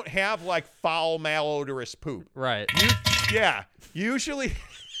I don't have like foul, malodorous poop. Right. Usually.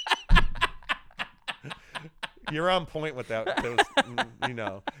 You're on point with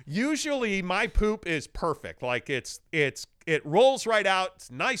that. Usually my poop is perfect. Like it rolls right out.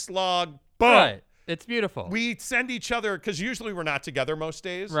 It's nice log. Boom. Right. It's beautiful. We send each other, because usually we're not together most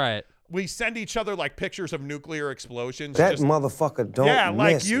days. Right. We send each other like pictures of nuclear explosions. That motherfucker don't miss. Yeah,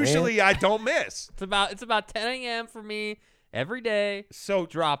 like usually man. I don't miss. It's about 10 a.m. for me every day. So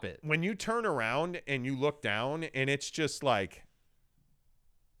drop it. When you turn around and you look down and it's just like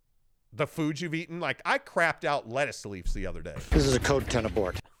the food you've eaten. Like I crapped out lettuce leaves the other day. This is a code 10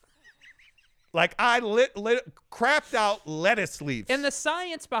 abort. Like I crapped out lettuce leaves. And the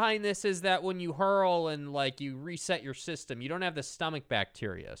science behind this is that when you hurl and like you reset your system, you don't have the stomach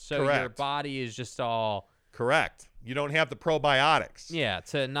bacteria. So your body is just all correct. You don't have the probiotics. Yeah,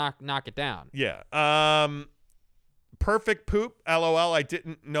 to knock it down. Yeah. Perfect poop. LOL. I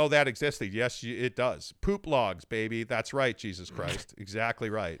didn't know that existed. Yes, it does. Poop logs, baby. That's right, Jesus Christ. Exactly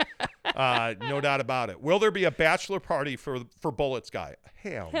right. No doubt about it. Will there be a bachelor party for Bullets guy?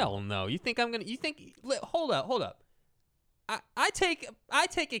 Hell no. You think I'm gonna? You think? Hold up. I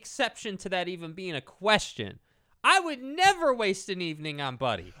take exception to that even being a question. I would never waste an evening on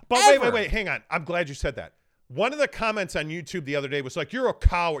Buddy. But ever. wait. Hang on. I'm glad you said that. One of the comments on YouTube the other day was like, "You're a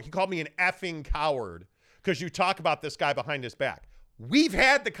coward." He called me an effing coward because you talk about this guy behind his back. We've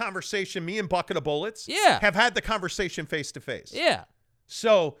had the conversation. Me and Bucket of Bullets. Yeah. Have had the conversation face to face. Yeah.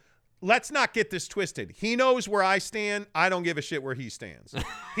 So. Let's not get this twisted. He knows where I stand. I don't give a shit where he stands.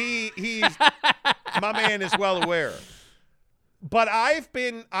 He's my man is well aware. But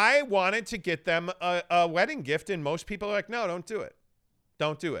I wanted to get them a wedding gift, and most people are like, no, don't do it.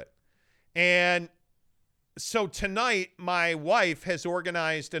 Don't do it. And so tonight, my wife has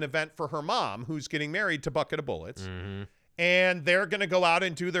organized an event for her mom, who's getting married to Bucket of Bullets. Mm-hmm. And they're going to go out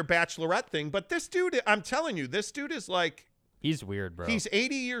and do their bachelorette thing. But this dude, I'm telling you, this dude is like, he's weird, bro. He's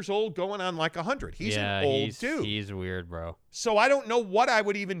 80 years old going on like 100. He's an old dude. He's weird, bro. So I don't know what I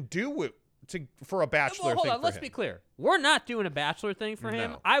would even do for a bachelor thing. Hold on, let's be clear. We're not doing a bachelor thing for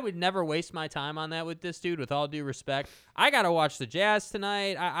him. I would never waste my time on that with this dude, with all due respect. I got to watch the Jazz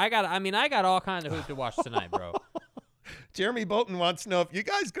tonight. I got all kinds of hoop to watch tonight, bro. Jeremy Bolton wants to know if you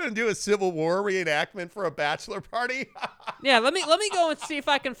guys going to do a Civil War reenactment for a bachelor party. Yeah, let me go and see if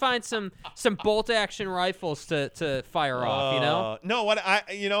I can find some bolt action rifles to fire off.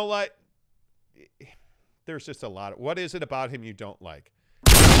 You know what? There's just a lot. What is it about him you don't like?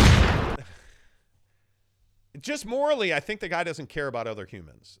 Just morally, I think the guy doesn't care about other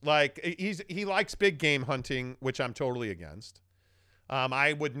humans. Like he likes big game hunting, which I'm totally against.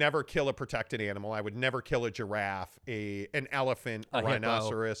 I would never kill a protected animal. I would never kill a giraffe, an elephant, a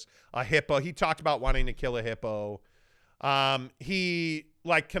rhinoceros, a hippo. He talked about wanting to kill a hippo. He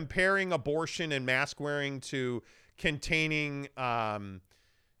like comparing abortion and mask wearing to containing,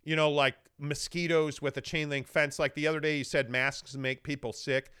 like mosquitoes with a chain link fence. Like the other day, he said masks make people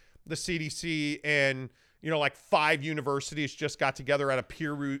sick. The CDC and, like 5 universities just got together at a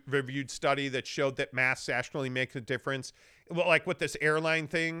peer-reviewed study that showed that masks actually make a difference. Well, like with this airline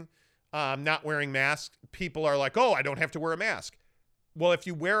thing, not wearing masks, people are like, oh, I don't have to wear a mask. Well, if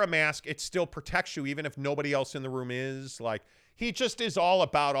you wear a mask, it still protects you, even if nobody else in the room is. Like, he just is all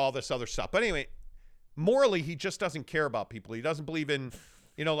about all this other stuff. But anyway, morally, he just doesn't care about people. He doesn't believe in,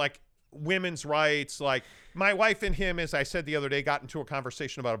 like women's rights. Like my wife and him, as I said the other day, got into a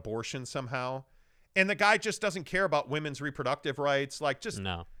conversation about abortion somehow. And the guy just doesn't care about women's reproductive rights. Like just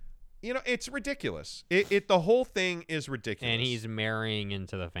no. It's ridiculous. The whole thing is ridiculous. And he's marrying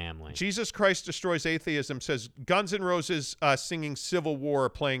into the family. Jesus Christ Destroys Atheism says Guns N' Roses singing Civil War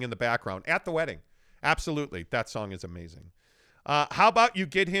playing in the background at the wedding. Absolutely. That song is amazing. How about you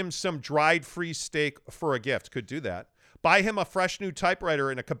get him some dried free steak for a gift? Could do that. Buy him a fresh new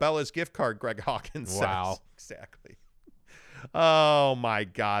typewriter and a Cabela's gift card, Greg Hawkins says. Wow. Exactly. Oh, my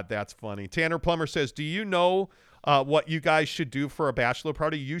God. That's funny. Tanner Plummer says, do you know what you guys should do for a bachelor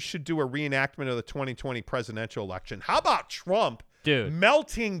party? You should do a reenactment of the 2020 presidential election. How about Trump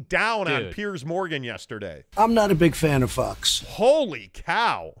melting down on Piers Morgan yesterday? I'm not a big fan of Fox. Holy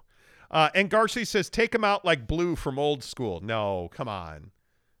cow. And Garcia says, take him out like Blue from Old School. No, come on.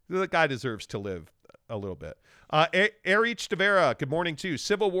 The guy deserves to live a little bit. Erich Tavera, good morning to you.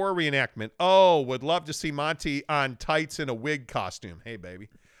 Civil War reenactment. Oh, would love to see Monty on tights in a wig costume. Hey, baby.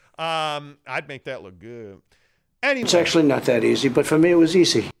 I'd make that look good. Anyway. It's actually not that easy, but for me it was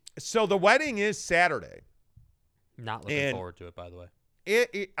easy. So the wedding is Saturday. Not looking forward to it, by the way.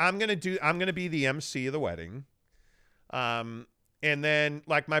 I'm gonna be the MC of the wedding. And then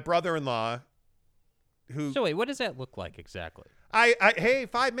like my brother-in-law who. So wait, what does that look like exactly? Hey,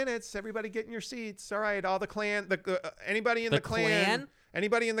 5 minutes. Everybody get in your seats. All right. All the clan, anybody in the clan?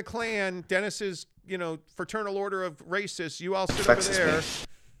 Anybody in the clan, Dennis's, fraternal order of racists, you all sit over there.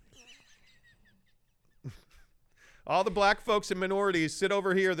 All the black folks and minorities sit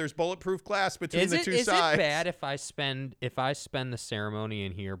over here. There's bulletproof glass between the two sides. Is it bad if I spend the ceremony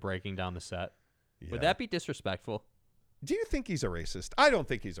in here breaking down the set? Yeah. Would that be disrespectful? Do you think he's a racist? I don't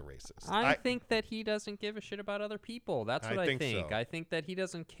think he's a racist. I think that he doesn't give a shit about other people. That's what I think. So. I think that he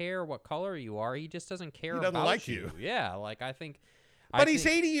doesn't care what color you are. He just doesn't care about you. He doesn't like you. Yeah, like I think. But he's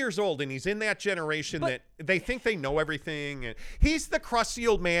 80 years old, and he's in that generation that they think they know everything. And he's the crusty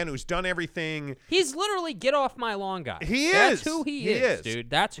old man who's done everything. He's literally get off my lawn guy. He is. That's who he is, dude.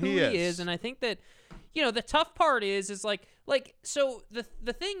 That's who he is. And I think that, the tough part is like so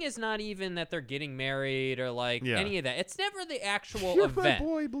the thing is not even that they're getting married or any of that. It's never the actual You're event. My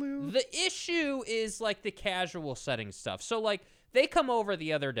boy, Blue. The issue is like the casual setting stuff. So like. They come over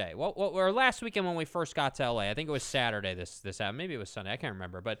the other day. Or last weekend when we first got to LA. I think it was Saturday. This happened. Maybe it was Sunday. I can't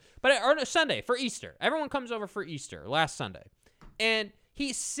remember. Or Sunday for Easter. Everyone comes over for Easter last Sunday, and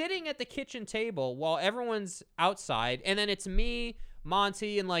he's sitting at the kitchen table while everyone's outside, and then it's me,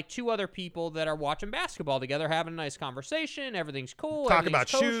 Monty, and like 2 other people that are watching basketball together, having a nice conversation. Everything's cool. Talking about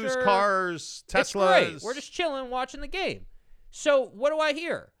shoes, cars, Teslas. It's great. We're just chilling, watching the game. So what do I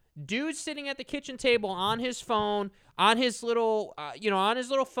hear? Dude sitting at the kitchen table on his phone, on his little,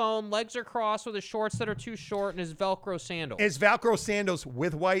 phone, legs are crossed with his shorts that are too short and his Velcro sandals. His Velcro sandals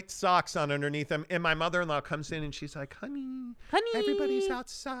with white socks on underneath them. And my mother-in-law comes in and she's like, honey, everybody's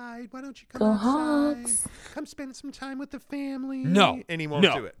outside. Why don't you come outside? Hogs. Come spend some time with the family. No. And he won't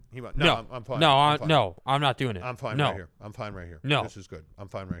do it. He won't. No, I'm fine. I'm not doing it. I'm fine right here. I'm fine right here. No. This is good. I'm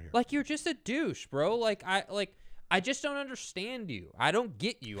fine right here. Like, you're just a douche, bro. I just don't understand you. I don't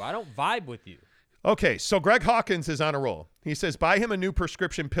get you. I don't vibe with you. Okay, so Greg Hawkins is on a roll. He says, buy him a new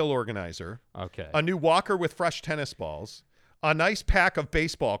prescription pill organizer. Okay. A new walker with fresh tennis balls. A nice pack of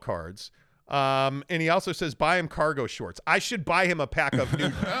baseball cards. And he also says, buy him cargo shorts. I should buy him a pack of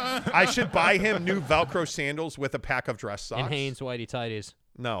new... I should buy him new Velcro sandals with a pack of dress socks. And Hanes whitey tighties.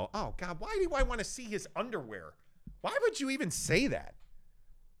 No. Oh, God, why do I want to see his underwear? Why would you even say that?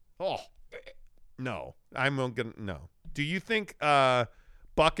 Oh, no. No. Do you think...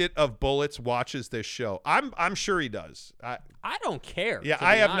 Bucket of Bullets watches this show? I'm sure he does. I don't care. Yeah,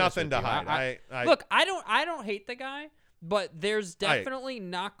 I have nothing to hide. Look, I don't hate the guy, but there's definitely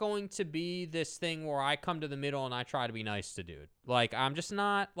not going to be this thing where I come to the middle and I try to be nice to dude. Like I'm just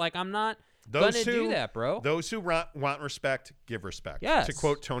not. Like I'm not gonna do that, bro. Those who want respect, give respect. Yes. To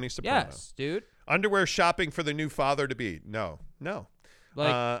quote Tony Soprano. Yes, dude. Underwear shopping for the new father to be. No.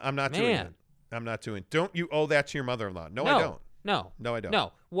 Like, I'm not doing it. I'm not doing it. Don't you owe that to your mother-in-law? No, I don't. No, I don't.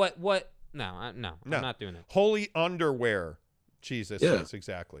 No, what? No, I'm not doing it. Holy underwear, Jesus says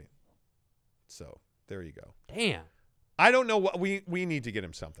exactly. So there you go. Damn. I don't know what we need to get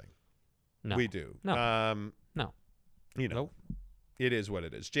him something. No, we do. No, no. Nope. It is what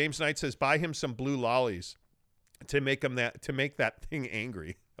it is. James Knight says buy him some blue lollies to make that thing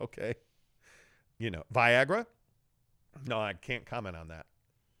angry. Okay. Viagra. No, I can't comment on that.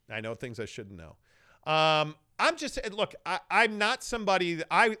 I know things I shouldn't know. I'm not somebody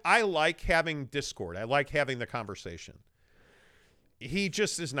I like having discord. I like having the conversation. He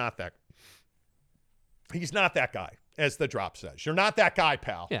just is not that. He's not that guy, as the drop says. You're not that guy,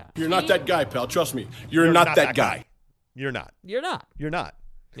 pal. Yeah. You're not that guy, pal. Trust me. You're not that guy. You're not. You're not.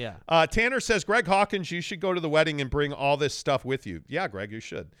 Yeah. Tanner says, Greg Hawkins, you should go to the wedding and bring all this stuff with you. Yeah, Greg, you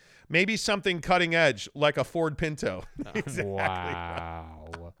should. Maybe something cutting edge, like a Ford Pinto. Exactly.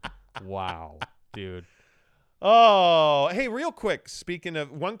 Wow, dude. Oh, hey, real quick. Speaking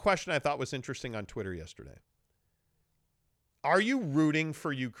of one question I thought was interesting on Twitter yesterday. Are you rooting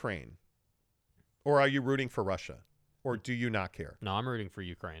for Ukraine? Or are you rooting for Russia? Or do you not care? No, I'm rooting for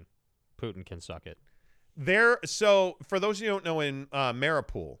Ukraine. Putin can suck it. So for those of you who don't know, in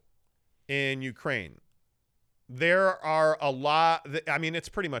Mariupol in Ukraine, there are a lot. It's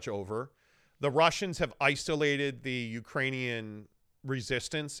pretty much over. The Russians have isolated the Ukrainian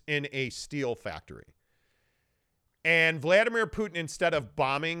resistance in a steel factory. And Vladimir Putin, instead of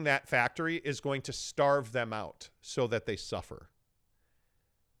bombing that factory, is going to starve them out so that they suffer.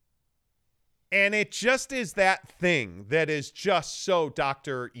 And it just is that thing that is just so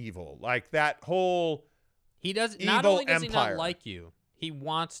Dr. Evil. Like that whole evil not only does empire. He not like you, he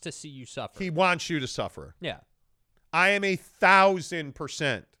wants to see you suffer. He wants you to suffer. Yeah. I am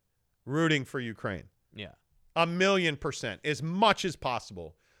 1,000% rooting for Ukraine. Yeah. 1,000,000%, as much as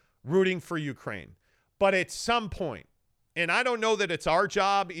possible, rooting for Ukraine. But at some point, and I don't know that it's our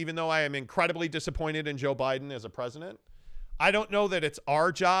job, even though I am incredibly disappointed in Joe Biden as a president. I don't know that it's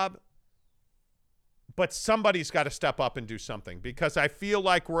our job, but somebody's got to step up and do something, because I feel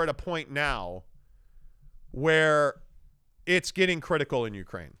like we're at a point now where it's getting critical in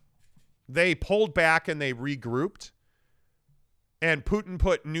Ukraine. They pulled back and they regrouped, and Putin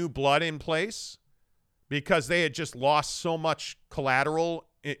put new blood in place because they had just lost so much collateral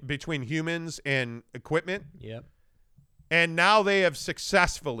between humans and equipment. Yep. And now they have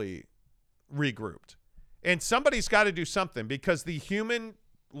successfully regrouped. And somebody's got to do something, because the human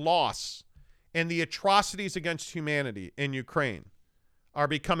loss and the atrocities against humanity in Ukraine are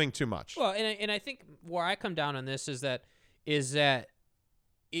becoming too much. Well, and I think where I come down on this is that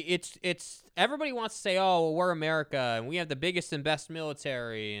it's everybody wants to say, oh, well, we're America and we have the biggest and best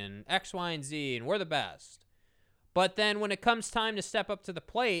military and X, Y, and Z and we're the best. But then when it comes time to step up to the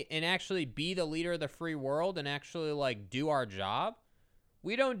plate and actually be the leader of the free world and actually like do our job,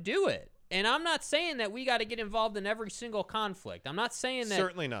 we don't do it. And I'm not saying that we got to get involved in every single conflict. I'm not saying that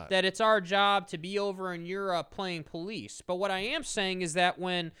certainly not, that it's our job to be over in Europe playing police. But what I am saying is that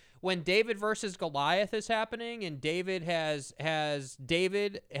when David versus Goliath is happening and David has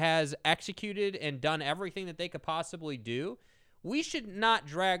executed and done everything that they could possibly do, we should not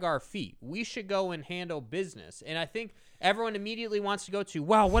drag our feet. We should go and handle business. And I think everyone immediately wants to go to,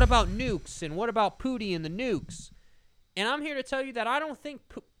 well, what about nukes? And what about Putin and the nukes? And I'm here to tell you that I don't think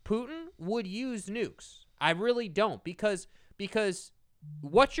Putin would use nukes. I really don't, because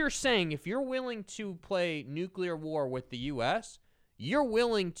what you're saying, if you're willing to play nuclear war with the U.S., you're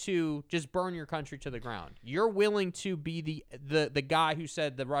willing to just burn your country to the ground. You're willing to be the guy who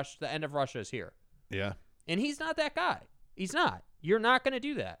said the end of Russia is here. Yeah. And he's not that guy. He's not. You're not going to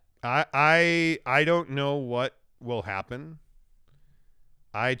do that. I don't know what will happen.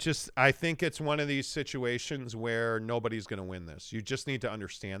 I think it's one of these situations where nobody's going to win this. You just need to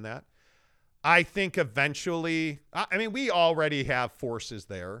understand that. I think eventually, I mean, we already have forces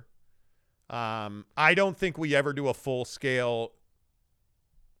there. I don't think we ever do a full scale,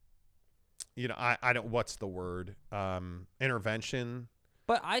 I don't, what's the word? Intervention.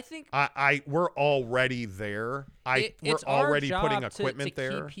 But I think we're already there. We're already putting equipment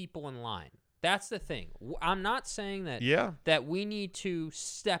there to keep people in line. That's the thing. I'm not saying that that we need to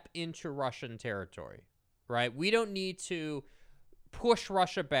step into Russian territory, right? We don't need to push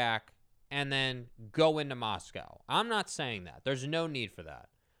Russia back and then go into Moscow. I'm not saying that. There's no need for that.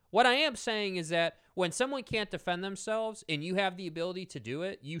 What I am saying is that when someone can't defend themselves and you have the ability to do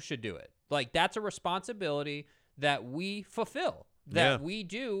it, you should do it. Like, that's a responsibility that we fulfill, that we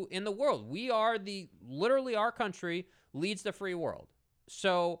do in the world. We are literally our country leads the free world.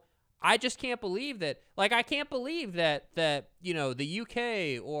 So I just can't believe that. Like, I can't believe that the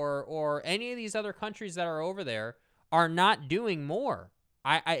UK or any of these other countries that are over there are not doing more.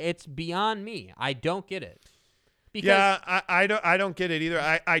 It's beyond me. I don't get it. Because I don't get it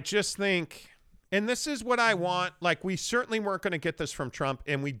either. I just think, and this is what I want. Like, we certainly weren't going to get this from Trump,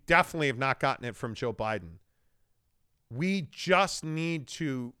 and we definitely have not gotten it from Joe Biden. We just need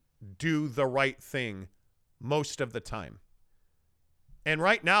to do the right thing most of the time. And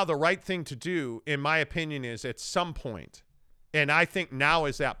right now, the right thing to do, in my opinion, is at some point, and I think now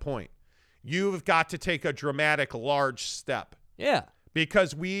is that point, you've got to take a dramatic, large step. Yeah.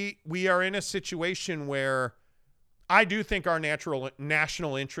 Because we are in a situation where I do think our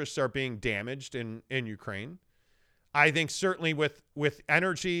national interests are being damaged in Ukraine. I think certainly with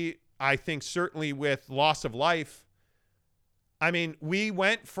energy, I think certainly with loss of life. I mean, we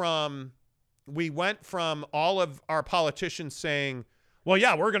went from all of our politicians saying, well,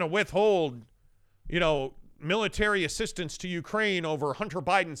 yeah, we're going to withhold, military assistance to Ukraine over Hunter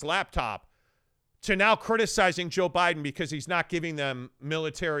Biden's laptop, to now criticizing Joe Biden because he's not giving them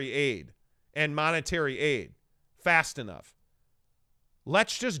military aid and monetary aid fast enough.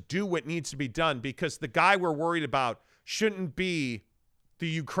 Let's just do what needs to be done, because the guy we're worried about shouldn't be the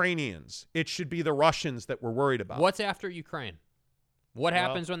Ukrainians. It should be the Russians that we're worried about. What's after Ukraine? What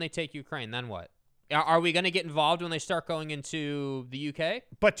happens when they take Ukraine? Then what? Are we going to get involved when they start going into the UK?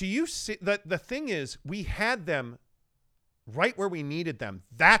 But do you see, the thing is, we had them right where we needed them.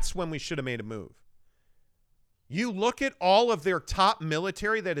 That's when we should have made a move. You look at all of their top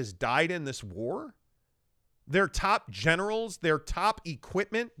military that has died in this war, their top generals, their top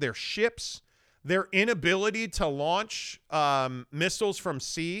equipment, their ships, their inability to launch missiles from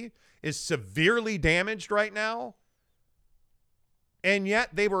sea is severely damaged right now. And yet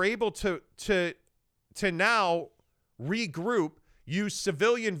they were able to now regroup. use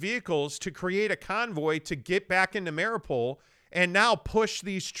civilian vehicles to create a convoy to get back into Mariupol and now push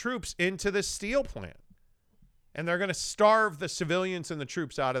these troops into the steel plant. And they're going to starve the civilians and the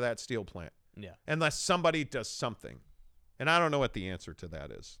troops out of that steel plant. Yeah. Unless somebody does something. And I don't know what the answer to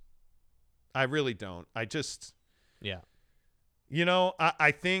that is. I really don't. Yeah.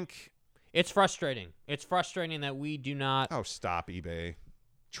 I think it's frustrating. It's frustrating that we do not. Oh, stop, eBay.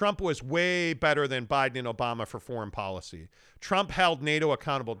 Trump was way better than Biden and Obama for foreign policy. Trump held NATO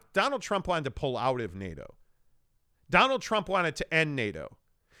accountable. Donald Trump wanted to pull out of NATO. Donald Trump wanted to end NATO.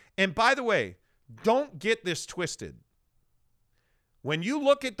 And by the way, don't get this twisted. When you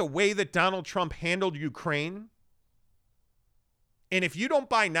look at the way that Donald Trump handled Ukraine, and if you don't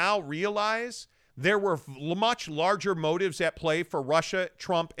by now realize there were much larger motives at play for Russia,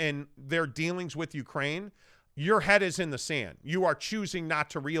 Trump, and their dealings with Ukraine, your head is in the sand. You are choosing not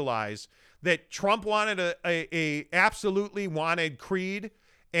to realize that Trump wanted absolutely wanted creed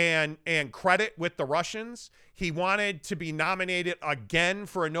and credit with the Russians. He wanted to be nominated again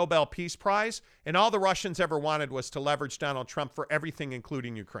for a Nobel Peace Prize, and all the Russians ever wanted was to leverage Donald Trump for everything,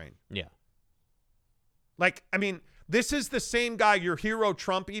 including Ukraine. Yeah. This is the same guy, your hero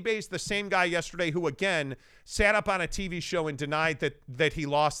Trump, eBay's the same guy yesterday who, again, sat up on a TV show and denied that he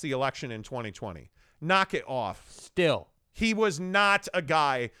lost the election in 2020. Knock it off. Still. He was not a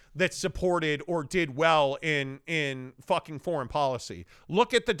guy that supported or did well in fucking foreign policy.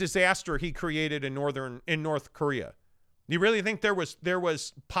 Look at the disaster he created in North Korea. You really think there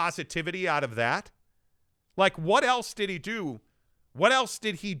was positivity out of that? Like, what else did he do? What else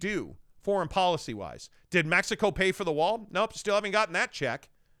did he do foreign policy wise? Did Mexico pay for the wall? Nope, still haven't gotten that check.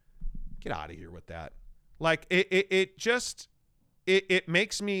 Get out of here with that. Like, it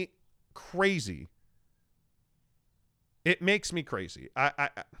makes me crazy. It makes me crazy.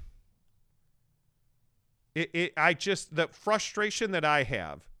 The frustration that I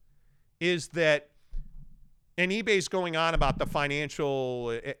have is that, and eBay's going on about the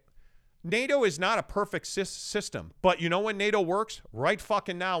financial, NATO is not a perfect system, but you know when NATO works? Right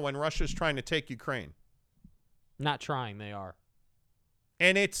fucking now when Russia's trying to take Ukraine. Not trying, they are.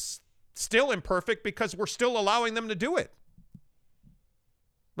 And it's still imperfect because we're still allowing them to do it.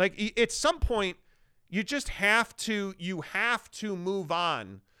 Like, at some point, you just have to move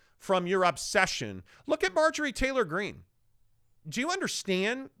on from your obsession. Look at Marjorie Taylor Greene. Do you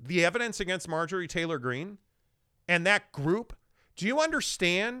understand the evidence against Marjorie Taylor Greene and that group? Do you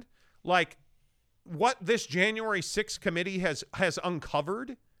understand, like, what this January 6th committee has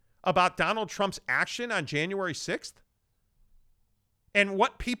uncovered about Donald Trump's action on January 6th? And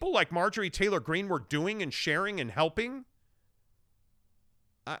what people like Marjorie Taylor Greene were doing and sharing and helping?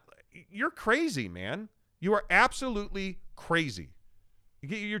 You're crazy, man. You are absolutely crazy.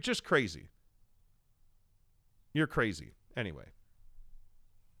 You're just crazy. You're crazy. Anyway,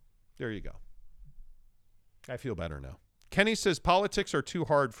 there you go. I feel better now. Kenny says politics are too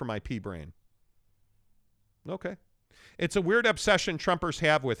hard for my pea brain. Okay. It's a weird obsession Trumpers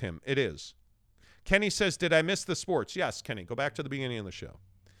have with him. It is. Kenny says, did I miss the sports? Yes, Kenny. Go back to the beginning of the show.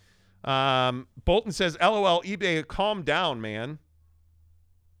 Bolton says, LOL, eBay, calm down, man.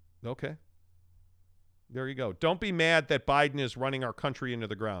 Okay. There you go. Don't be mad that Biden is running our country into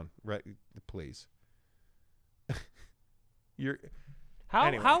the ground. Right? Please.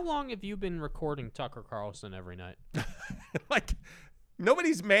 How long have you been recording Tucker Carlson every night? Like,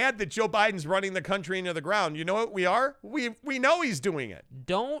 nobody's mad that Joe Biden's running the country into the ground. You know what we are? We know he's doing it.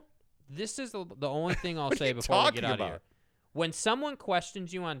 This is the only thing I'll say before we get out of here. When someone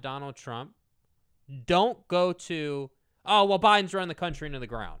questions you on Donald Trump, don't go to, oh, well, Biden's running the country into the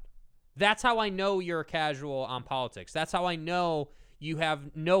ground. That's how I know you're a casual on politics. That's how I know you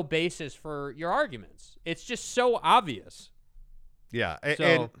have no basis for your arguments. It's just so obvious. Yeah.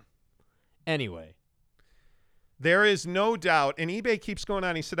 Anyway. There is no doubt, and eBay keeps going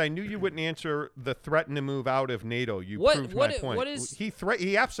on. He said, I knew you wouldn't answer the threaten to move out of NATO. You proved my point.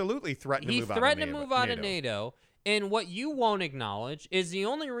 He absolutely threatened to move out of NATO. He threatened to move out of NATO, and what you won't acknowledge is the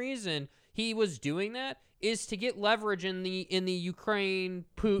only reason he was doing that is to get leverage in the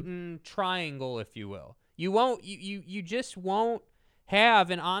Ukraine-Putin triangle, if you will. You just won't have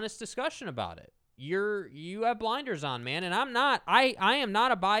an honest discussion about it. You have blinders on, man, and I'm not. I am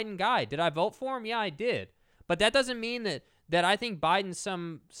not a Biden guy. Did I vote for him? Yeah, I did. But that doesn't mean that I think Biden's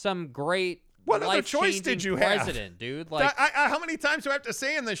some great what other choice did you have, president, dude? Like, how many times do I have to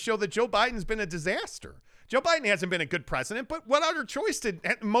say in this show that Joe Biden's been a disaster? Joe Biden hasn't been a good president, but what other choice did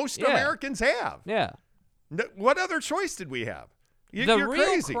most Americans have? Yeah. What other choice did we have? You're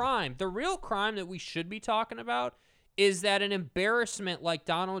crazy. The real crime that we should be talking about is that an embarrassment like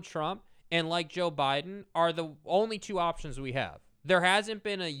Donald Trump and like Joe Biden are the only two options we have. There hasn't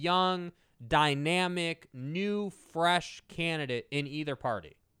been a young, dynamic, new, fresh candidate in either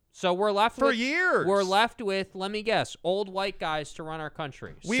party. So we're left for with, years. We're left with, let me guess, old white guys to run our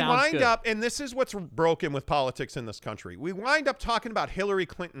country. We wind up, and this is what's broken with politics in this country. We wind up talking about Hillary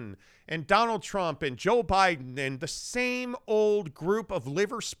Clinton and Donald Trump and Joe Biden and the same old group of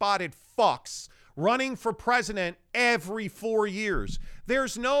liver-spotted fucks running for president every 4 years.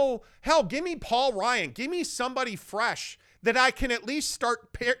 There's no, hell, give me Paul Ryan. Give me somebody fresh that I can at least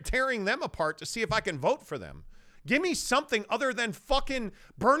start tearing them apart to see if I can vote for them. Give me something other than fucking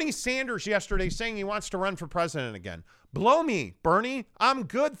Bernie Sanders yesterday saying he wants to run for president again. Blow me, Bernie. I'm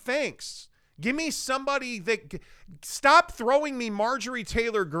good, thanks. Give me somebody that... Stop throwing me Marjorie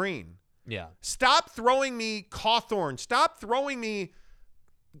Taylor Greene. Yeah. Stop throwing me Cawthorn. Stop throwing me...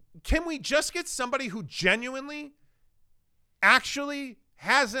 Can we just get somebody who genuinely actually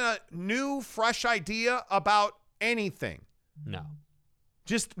has a new, fresh idea about anything? No.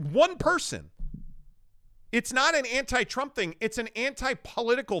 Just one person. It's not an anti-Trump thing. It's an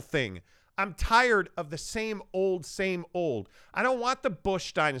anti-political thing. I'm tired of the same old, same old. I don't want the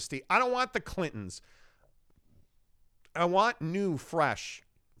Bush dynasty. I don't want the Clintons. I want new, fresh,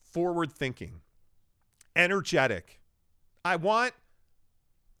 forward-thinking, energetic. I want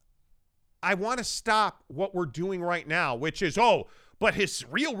to stop what we're doing right now, which is, but his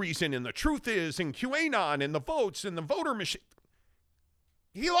real reason and the truth is, and QAnon and the votes and the voter machine.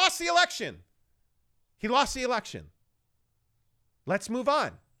 He lost the election. Let's move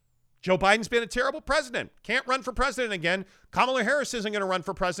on. Joe Biden's been a terrible president. Can't run for president again. Kamala Harris isn't going to run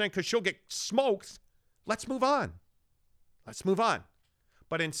for president because she'll get smoked. Let's move on.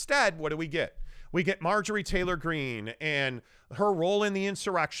 But instead, what do we get? We get Marjorie Taylor Greene and her role in the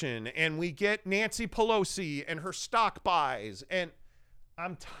insurrection, and we get Nancy Pelosi and her stock buys. And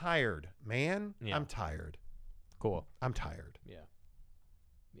I'm tired, man. Yeah. I'm tired. Cool. I'm tired. Yeah.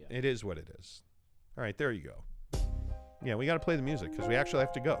 It is what it is. All right, there you go. Yeah, we got to play the music because we actually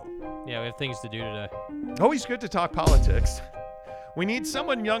have to go. Yeah, we have things to do today. Always good to talk politics. We need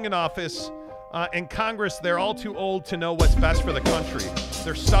someone young in office. In Congress, they're all too old to know what's best for the country.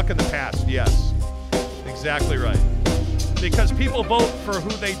 They're stuck in the past, yes. Exactly right. Because people vote for who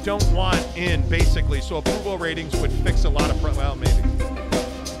they don't want in, basically. So approval ratings would fix a lot of... well, maybe.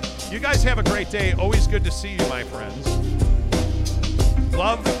 You guys have a great day. Always good to see you, my friends.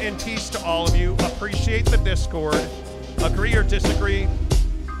 Love and peace to all of you. Appreciate the Discord. Agree or disagree.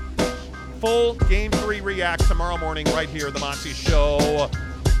 Full Game 3 React tomorrow morning right here, The Monty Show.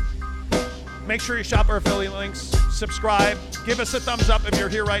 Make sure you shop our affiliate links. Subscribe. Give us a thumbs up if you're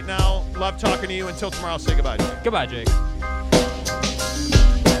here right now. Love talking to you. Until tomorrow, say goodbye, Jake. Goodbye, Jake.